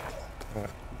 thank God. Alright.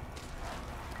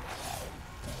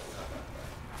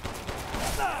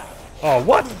 Oh,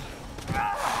 what?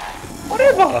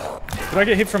 Whatever! Did I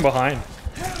get hit from behind?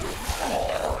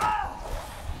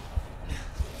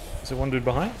 Is there one dude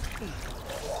behind?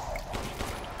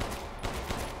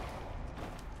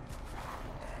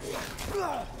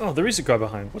 Oh, there is a guy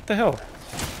behind. What the hell?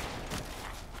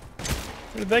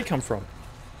 Where did they come from?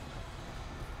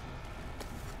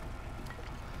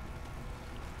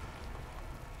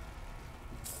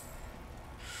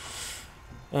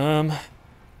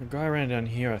 The guy ran down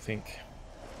here, I think.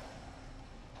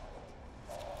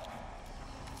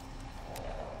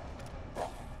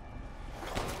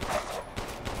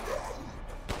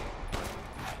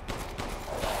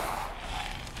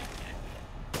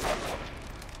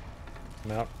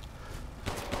 I'm out.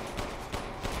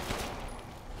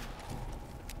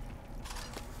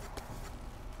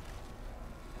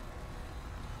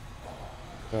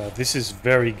 This is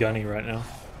very gunny right now.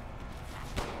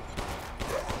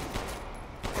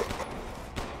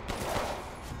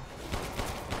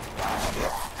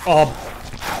 Oh,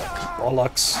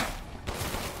 bollocks.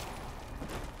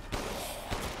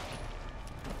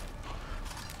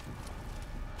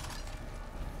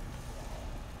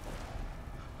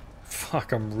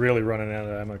 Fuck, I'm really running out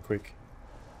of ammo quick.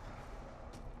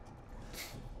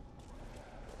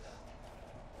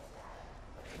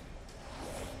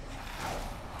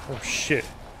 Oh shit.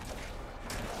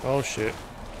 Oh shit.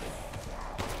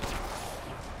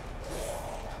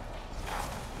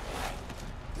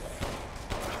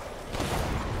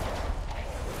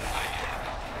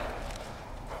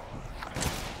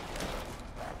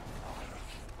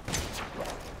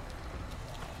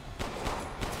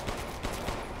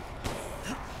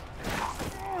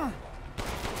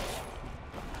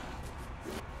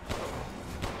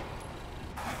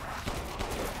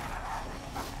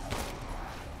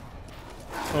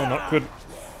 Oh, not good.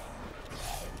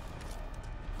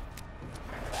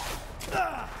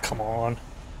 Come on.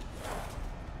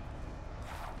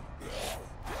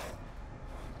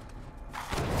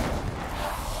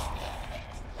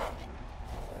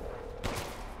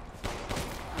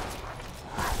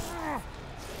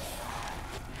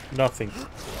 Nothing.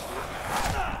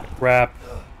 Crap.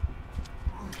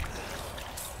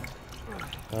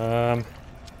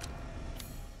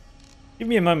 Give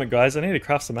me a moment, guys. I need to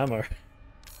craft some ammo.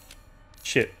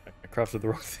 Shit, I crafted the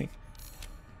wrong thing.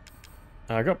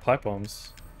 I got pipe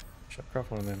bombs. Should I craft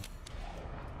one of them?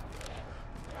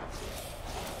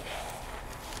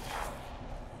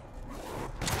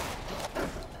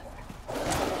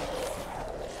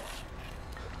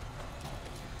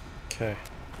 Okay.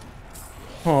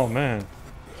 Oh man.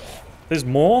 There's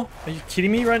more? Are you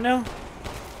kidding me right now?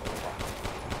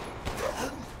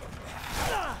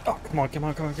 Oh, come on, come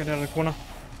on, come on, get out of the corner.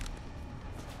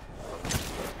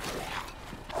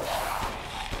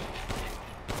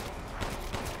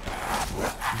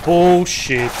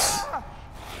 Bullshit.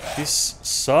 This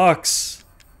sucks.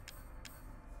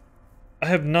 I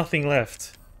have nothing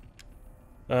left.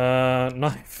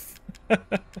 Knife.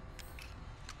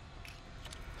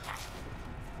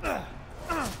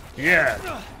 Yeah.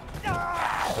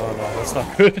 Oh no, that's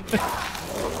not good.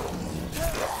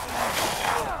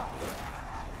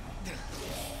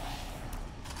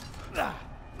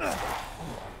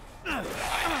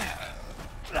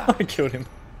 I killed him.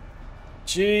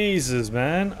 Jesus,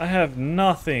 man. I have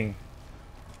nothing.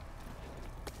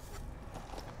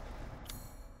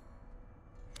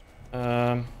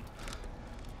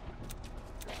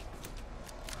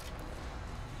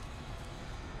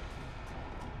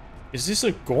 Is this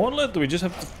a gauntlet? Do we just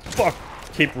have to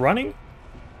keep running?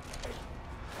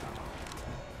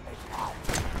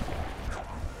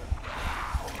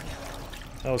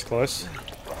 That was close.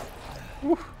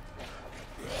 Woo.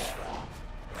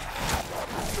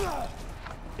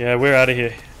 Yeah, we're out of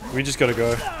here. We just gotta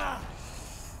go.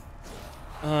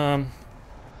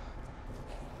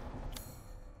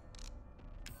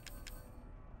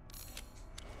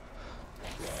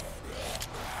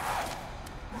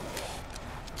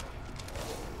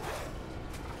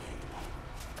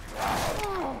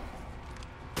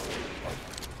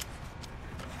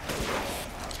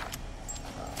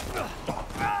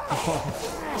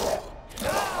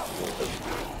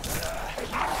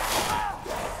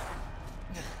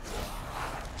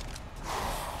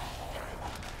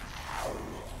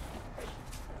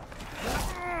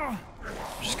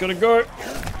 Just gotta go.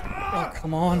 Oh,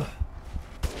 come on.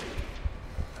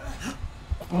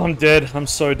 Oh, I'm dead. I'm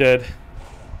so dead.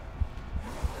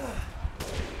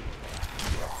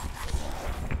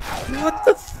 What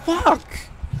the fuck?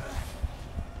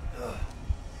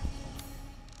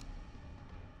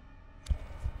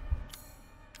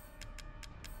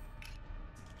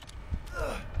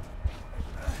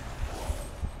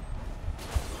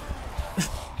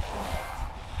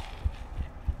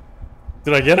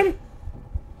 Did I get him?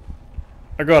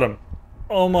 I got him.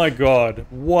 Oh my god.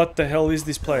 What the hell is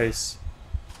this place?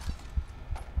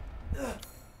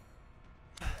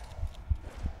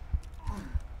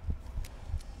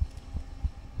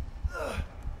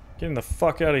 Getting the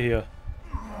fuck out of here.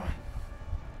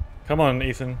 Come on,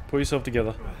 Ethan. Pull yourself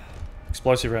together.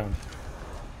 Explosive round.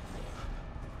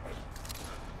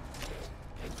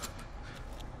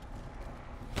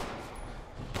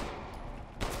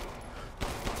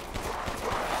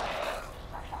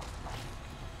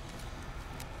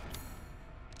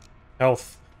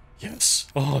 Health. Yes.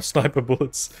 Oh, sniper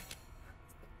bullets.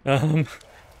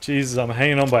 Jesus, I'm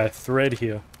hanging on by a thread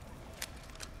here.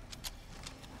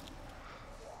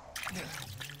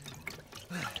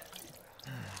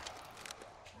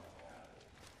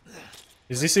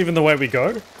 Is this even the way we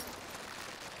go?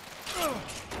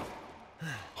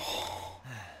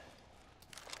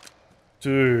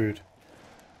 Dude.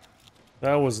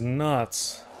 That was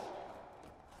nuts.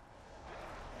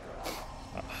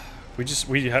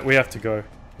 We have to go.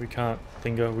 We can't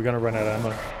go. We're gonna run out of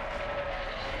ammo.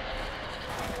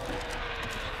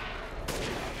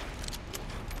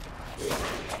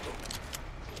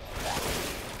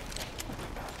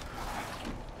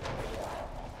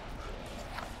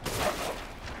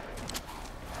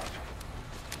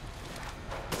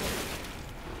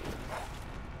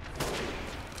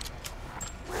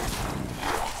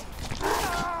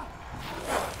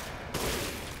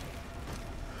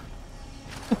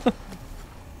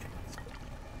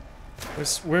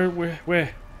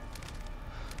 Where?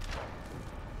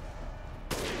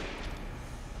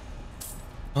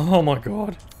 Oh my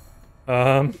god.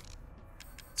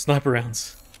 Sniper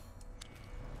rounds.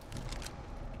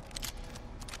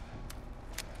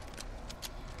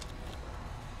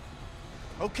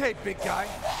 Okay, big guy.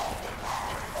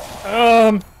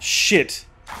 Shit.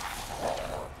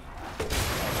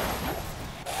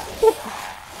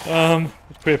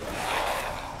 Equip.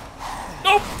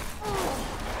 Nope.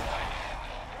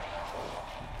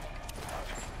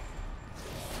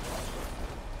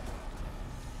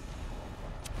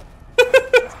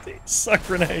 Suck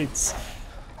grenades.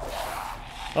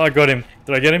 Oh, I got him.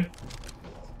 Did I get him?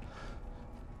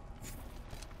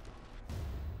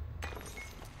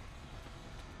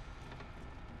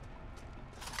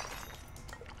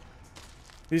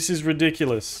 This is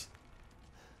ridiculous.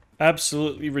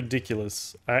 Absolutely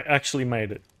ridiculous. I actually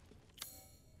made it.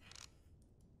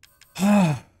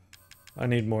 I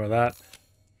need more of that.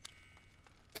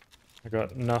 I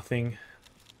got nothing.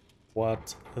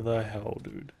 What the hell,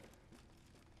 dude?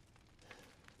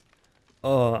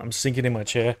 Oh, I'm sinking in my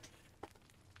chair.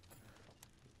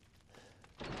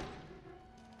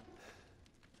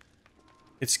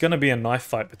 It's gonna be a knife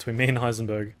fight between me and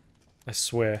Heisenberg. I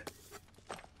swear.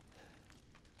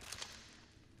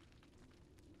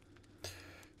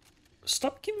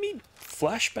 Stop giving me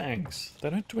flashbangs. They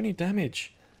don't do any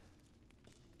damage.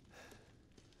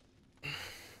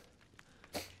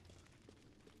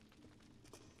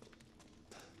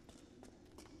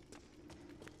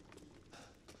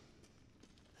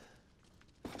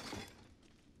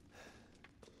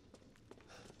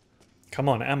 Come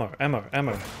on, ammo.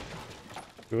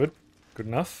 Good. Good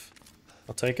enough.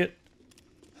 I'll take it.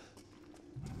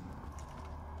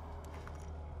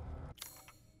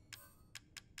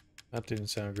 That didn't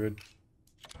sound good.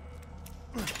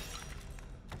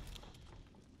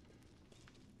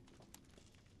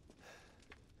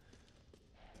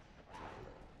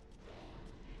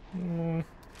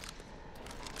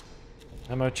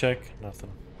 Ammo check,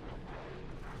 nothing.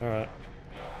 Alright.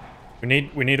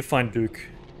 We need to find Duke.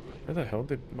 Where the hell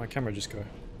did my camera just go?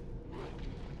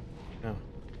 No.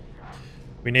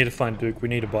 We need to find Duke, we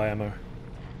need to buy ammo.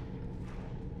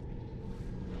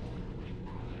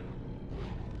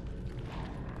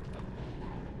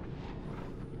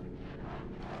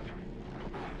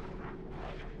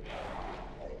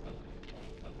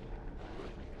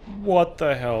 What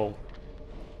the hell?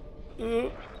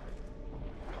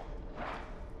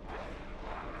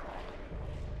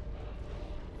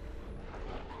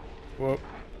 Whoa.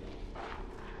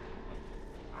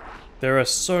 There are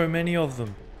so many of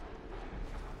them.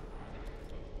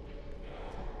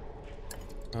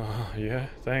 Oh, yeah,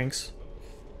 thanks.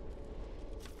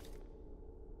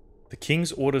 The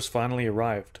king's orders finally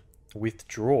arrived.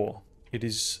 Withdraw. It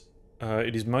is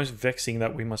most vexing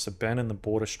that we must abandon the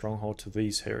border stronghold to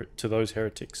those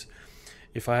heretics.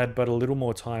 If I had but a little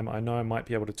more time, I know I might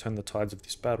be able to turn the tides of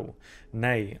this battle.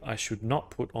 Nay, I should not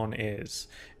put on airs.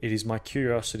 It is my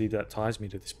curiosity that ties me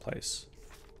to this place.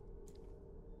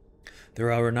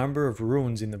 There are a number of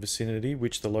ruins in the vicinity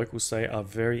which the locals say are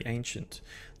very ancient.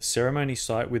 The ceremony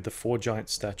site with the 4 giant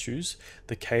statues,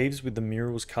 the caves with the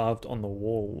murals carved on the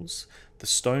walls, the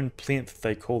stone plinth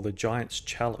they call the giant's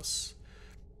chalice.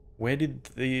 Where did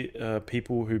the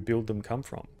people who build them come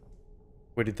from?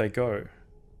 Where did they go?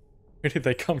 Where did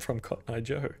they come from, Cotton Eye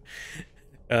Joe?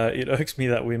 It irks me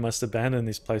that we must abandon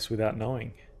this place without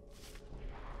knowing.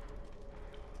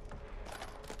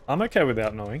 I'm okay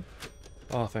without knowing.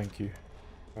 Oh, thank you.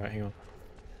 Alright, hang on.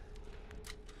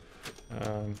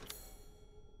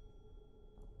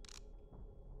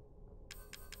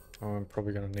 Oh, I'm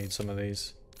probably going to need some of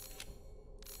these.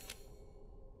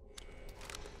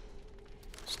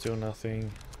 Still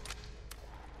nothing.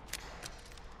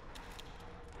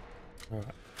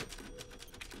 Alright.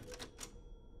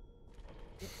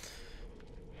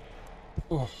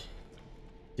 Oh.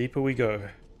 Deeper we go.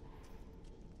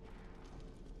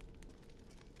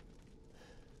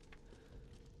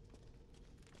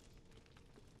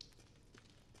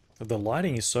 The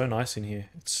lighting is so nice in here.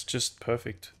 It's just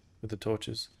perfect with the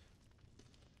torches.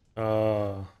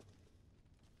 Can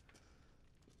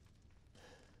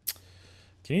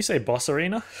you say boss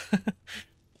arena?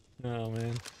 Oh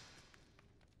man.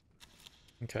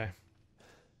 Okay.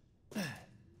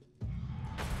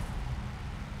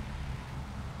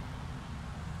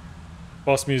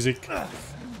 Boss music.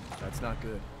 That's not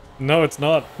good. No, it's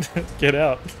not. Get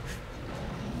out.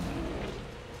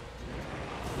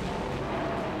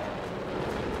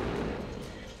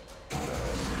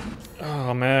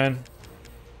 Oh man.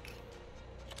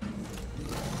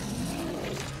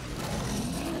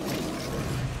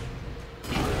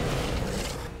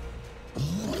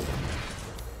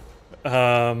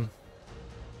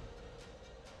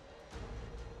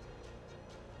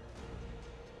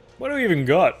 What do we even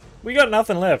got? We got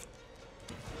nothing left.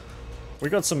 We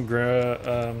got some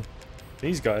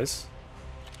these guys.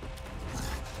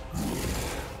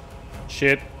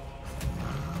 Shit.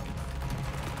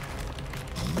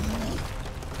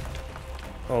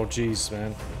 Oh jeez,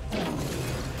 man.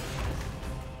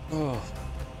 Oh.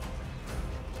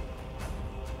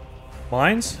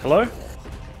 Mines? Hello?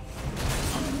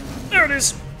 There it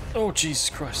is! Oh Jesus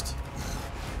Christ.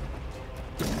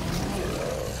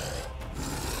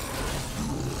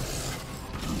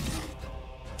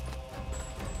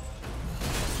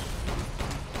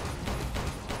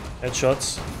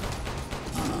 Headshots.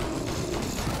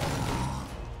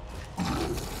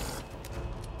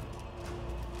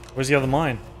 Where's the other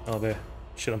mine? Oh, there.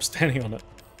 Shit, I'm standing on it.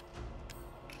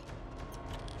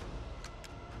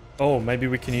 Oh, maybe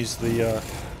we can use the,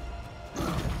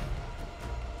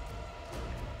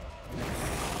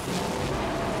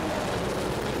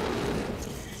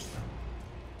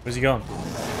 Where's he going?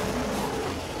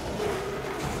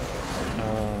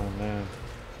 Oh, man.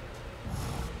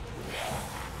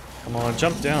 Come on,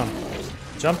 jump down.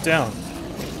 Jump down.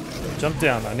 Jump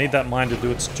down. I need that mine to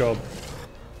do its job.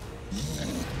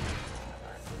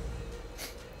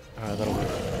 Alright, that'll work.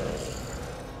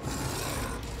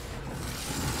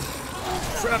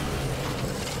 Crap!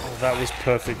 Oh, that was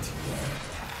perfect.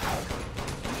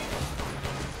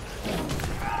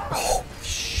 Oh,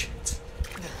 shit.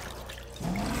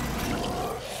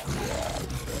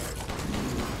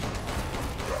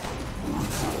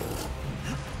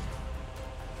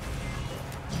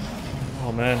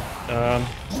 Oh man.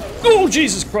 Oh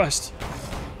Jesus Christ!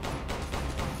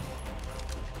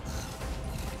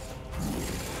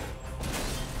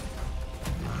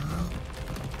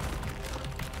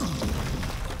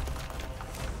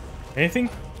 Anything?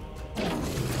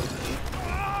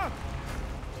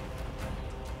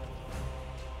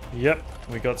 Yep,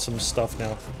 we got some stuff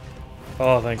now.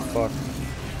 Oh, thank fuck.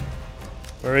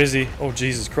 Where is he? Oh,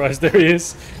 Jesus Christ, there he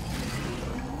is.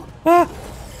 Ah!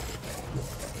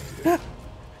 Ah!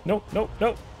 Nope, nope,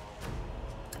 nope.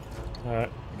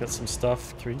 Alright, we got some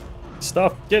stuff.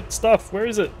 Stuff! Get stuff! Where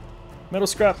is it? Metal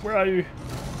scrap, where are you?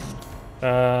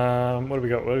 What do we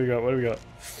got? What do we got? What do we got?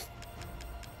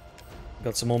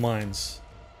 Got some more mines.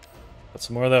 Got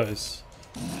some more of those.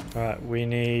 Alright, we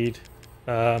need...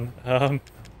 set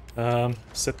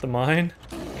the mine.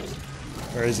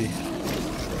 Where is he?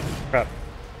 Crap.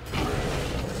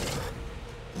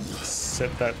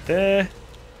 Set that there.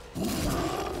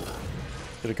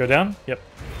 Did it go down? Yep.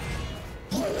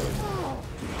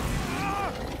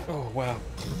 Oh, wow.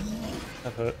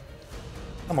 That hurt.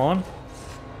 Come on.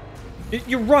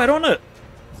 You're right on it!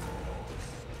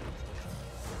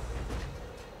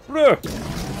 Bro.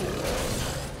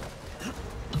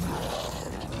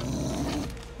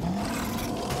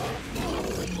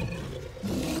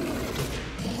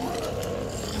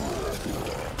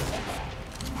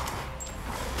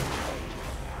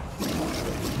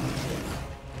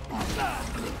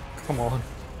 Come on.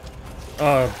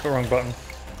 Oh, the wrong button.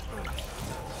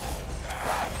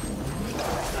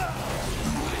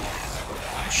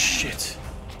 Shit.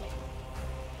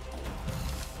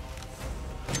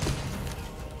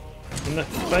 In the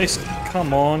face,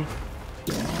 come on.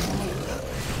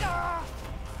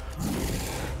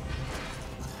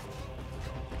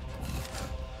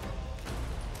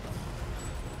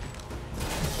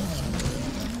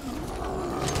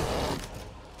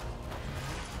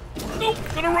 Nope,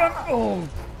 gotta run. Oh,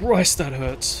 Christ, that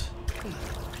hurts.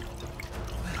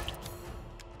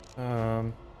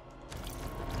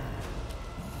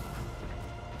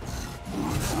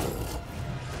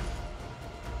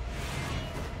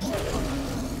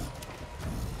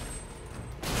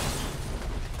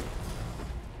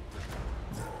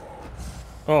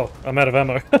 Oh, I'm out of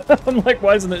ammo. I'm like,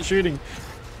 why isn't it shooting?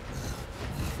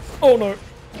 Oh no.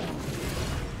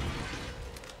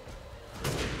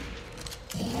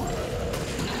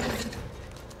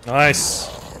 Nice.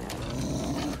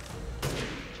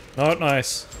 Not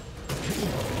nice.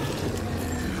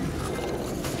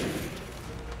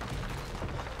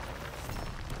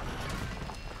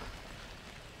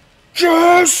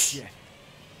 Yes!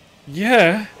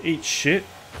 Yeah, eat shit.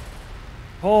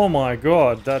 Oh my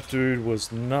god, that dude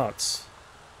was nuts.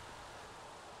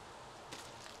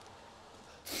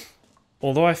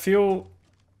 Although I feel...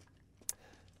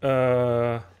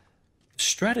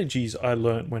 strategies I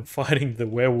learnt when fighting the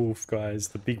werewolf guys,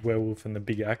 the big werewolf and the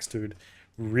big axe dude,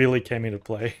 really came into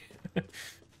play.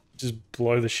 Just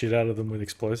blow the shit out of them with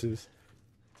explosives.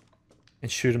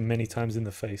 And shoot them many times in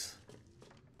the face.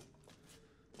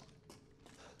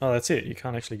 Oh, that's it. You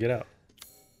can't actually get out.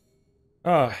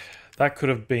 Ah. That could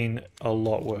have been a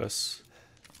lot worse.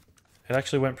 It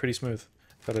actually went pretty smooth,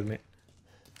 gotta admit.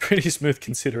 Pretty smooth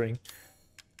considering.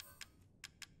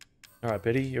 Alright,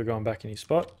 Betty, you're going back in your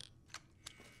spot.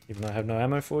 Even though I have no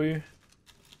ammo for you.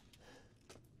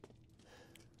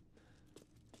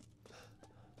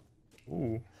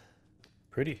 Ooh,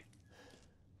 pretty.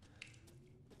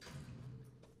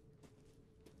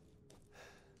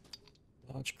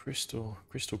 Large crystal.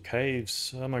 Crystal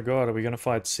caves. Oh my god, are we gonna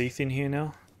fight Seath in here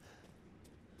now?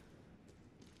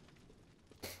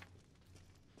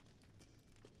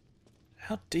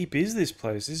 How deep is this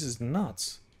place? This is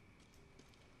nuts.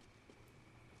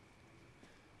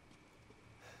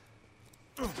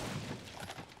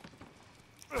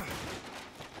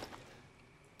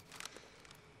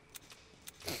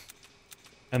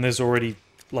 And there's already,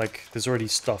 like, there's already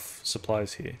stuff,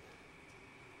 supplies here.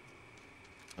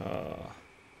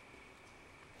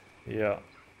 Yeah.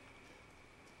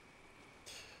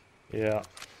 Yeah.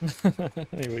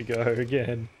 Here we go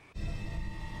again.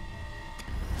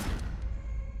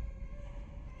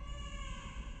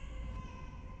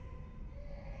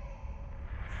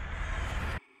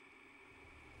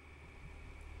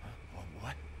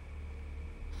 What?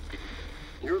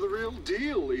 You're the real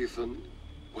deal, Ethan.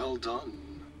 Well done.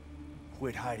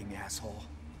 Quit hiding, asshole.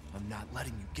 I'm not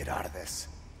letting you get out of this.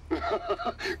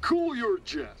 Cool your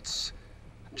jets.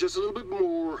 Just a little bit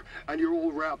more, and you're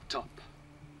all wrapped up.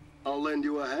 I'll lend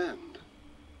you a hand.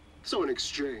 So in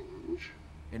exchange...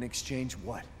 In exchange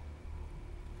what?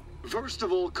 First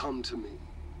of all, come to me.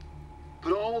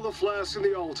 Put all the flasks in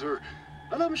the altar,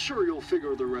 and I'm sure you'll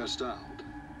figure the rest out.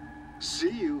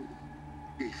 See you,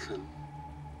 Ethan.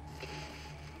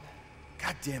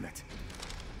 God damn it.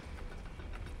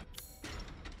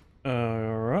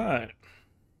 Alright.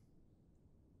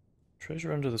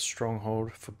 Treasure under the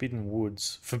stronghold. Forbidden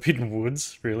woods. Forbidden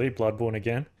woods? Really? Bloodborne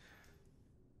again?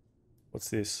 What's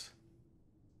this?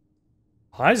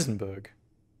 Heisenberg?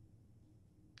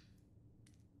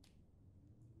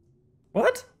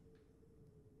 What?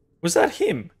 Was that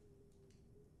him?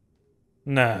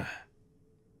 Nah.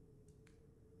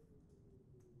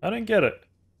 I don't get it.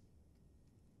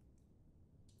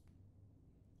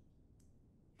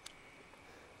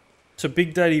 So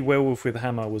Big Daddy Werewolf with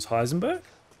Hammer was Heisenberg?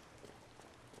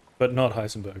 But not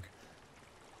Heisenberg.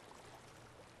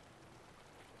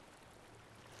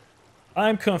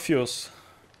 I'm confused.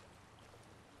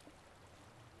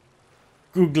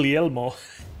 Guglielmo.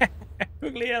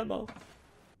 Guglielmo.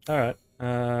 Alright.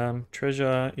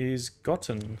 Treasure is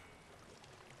gotten.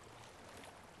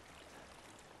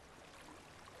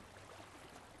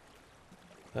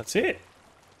 That's it.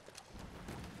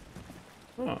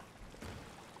 Oh.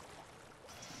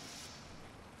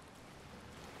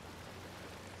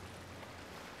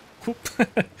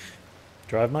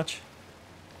 Drive much?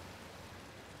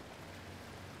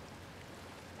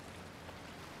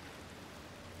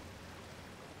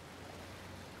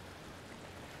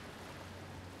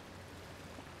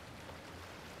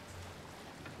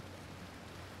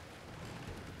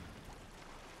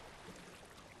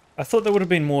 I thought there would have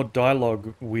been more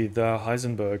dialogue with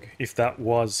Heisenberg, if that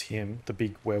was him, the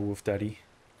big werewolf daddy.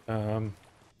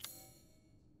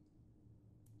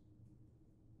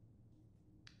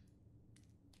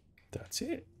 That's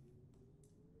it.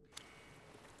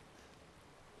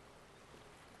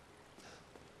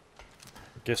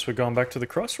 Guess we're going back to the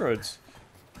crossroads.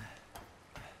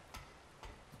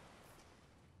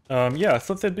 Yeah, I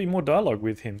thought there'd be more dialogue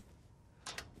with him.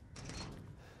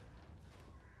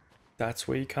 That's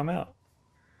where you come out.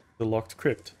 The locked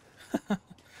crypt.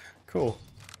 Cool.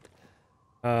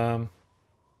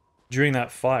 During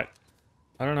that fight,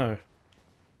 I don't know.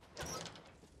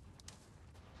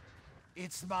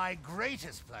 It's my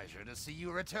greatest pleasure to see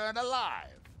you return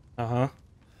alive. Uh-huh.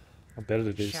 I bet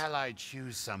it is. Shall I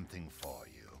choose something for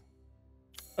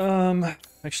you?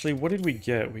 Actually, what did we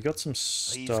get? We got some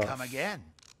Please stuff. come again.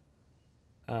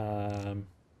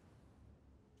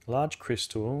 Large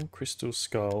crystal, crystal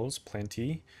skulls,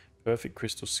 plenty. Perfect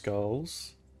crystal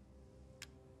skulls.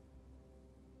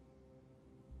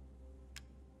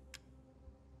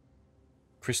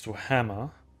 Crystal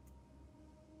hammer.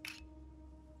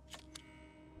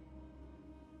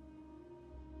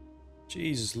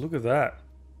 Jesus, look at that.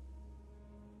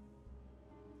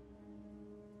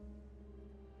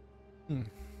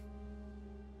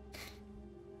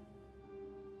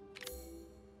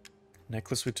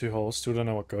 Necklace with 2 holes. Still don't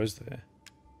know what goes there.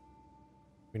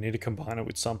 We need to combine it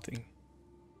with something.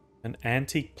 An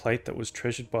antique plate that was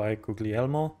treasured by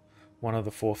Guglielmo, one of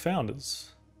the 4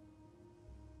 founders.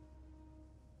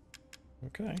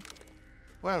 Okay.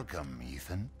 Welcome,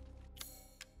 Ethan.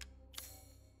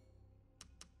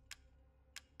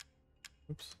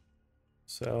 Oops.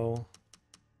 Sell.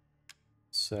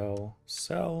 Sell.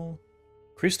 Sell.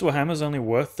 Crystal hammer's only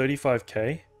worth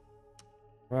 35k?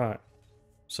 Right.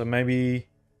 So maybe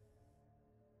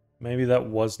that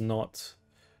was not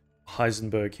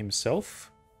Heisenberg himself.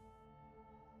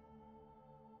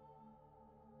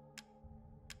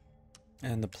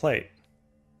 And the plate.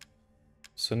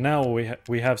 So now we have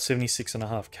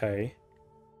 76.5k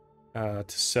to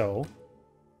sell.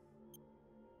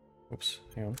 Oops,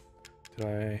 hang on. Did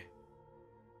I?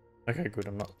 Okay, good.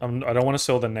 I don't want to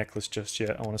sell the necklace just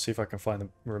yet. I want to see if I can find the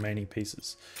remaining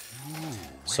pieces.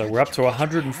 So we're up to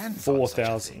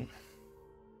 104,000.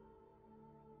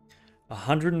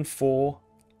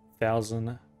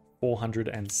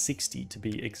 104,460 to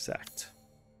be exact.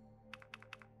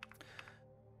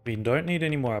 We don't need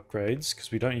any more upgrades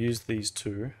because we don't use these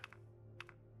 2.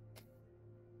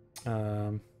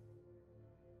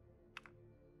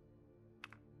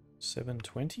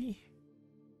 720?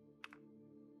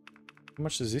 How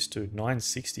much does this do?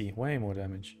 960. Way more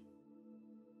damage.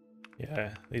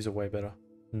 Yeah, these are way better.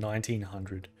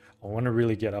 1900. I want to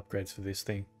really get upgrades for this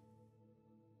thing.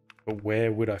 But where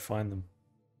would I find them?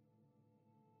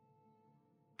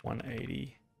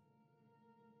 180.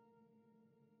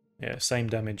 Yeah, same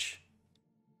damage,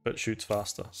 but shoots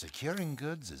faster. Securing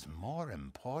goods is more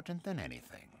important than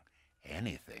anything.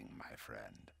 Anything, my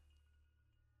friend.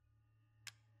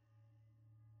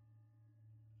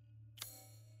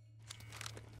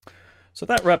 So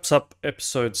that wraps up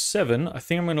episode 7. I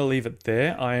think I'm going to leave it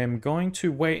there. I am going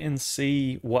to wait and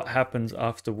see what happens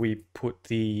after we put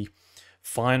the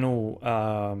final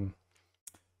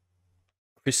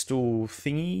crystal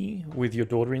thingy with your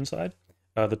daughter inside,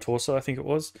 the torso, I think it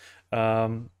was,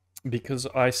 because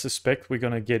I suspect we're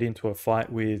going to get into a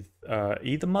fight with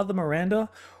either Mother Miranda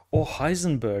or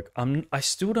Heisenberg. I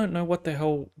still don't know what the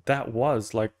hell that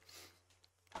was. Like,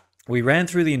 we ran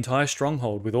through the entire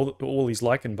stronghold with all these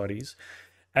Lycan buddies,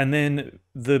 and then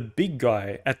the big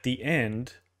guy at the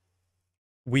end,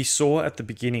 we saw at the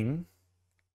beginning,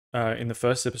 in the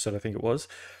first episode, I think it was.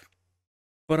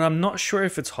 But I'm not sure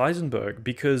if it's Heisenberg,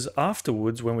 because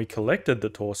afterwards, when we collected the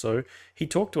torso, he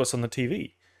talked to us on the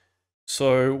TV.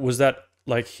 So was that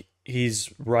like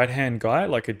his right-hand guy,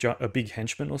 like a big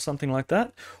henchman or something like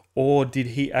that? Or did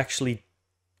he actually,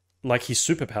 like, his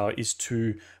superpower is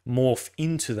to morph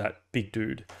into that big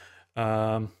dude?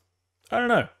 I don't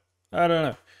know.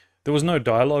 There was no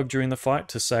dialogue during the fight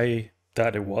to say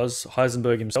that it was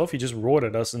Heisenberg himself. He just roared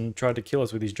at us and tried to kill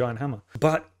us with his giant hammer.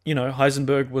 But, you know,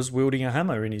 Heisenberg was wielding a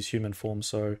hammer in his human form,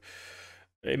 so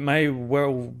it may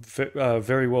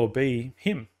very well be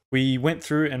him. We went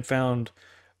through and found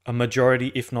a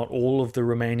majority, if not all, of the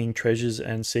remaining treasures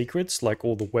and secrets, like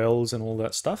all the wells and all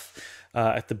that stuff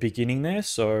at the beginning there.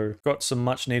 So got some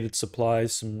much needed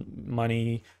supplies, some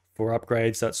money for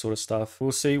upgrades, that sort of stuff.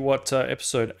 We'll see what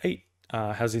episode 8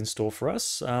 has in store for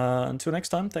us. Until next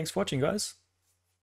time, thanks for watching, guys.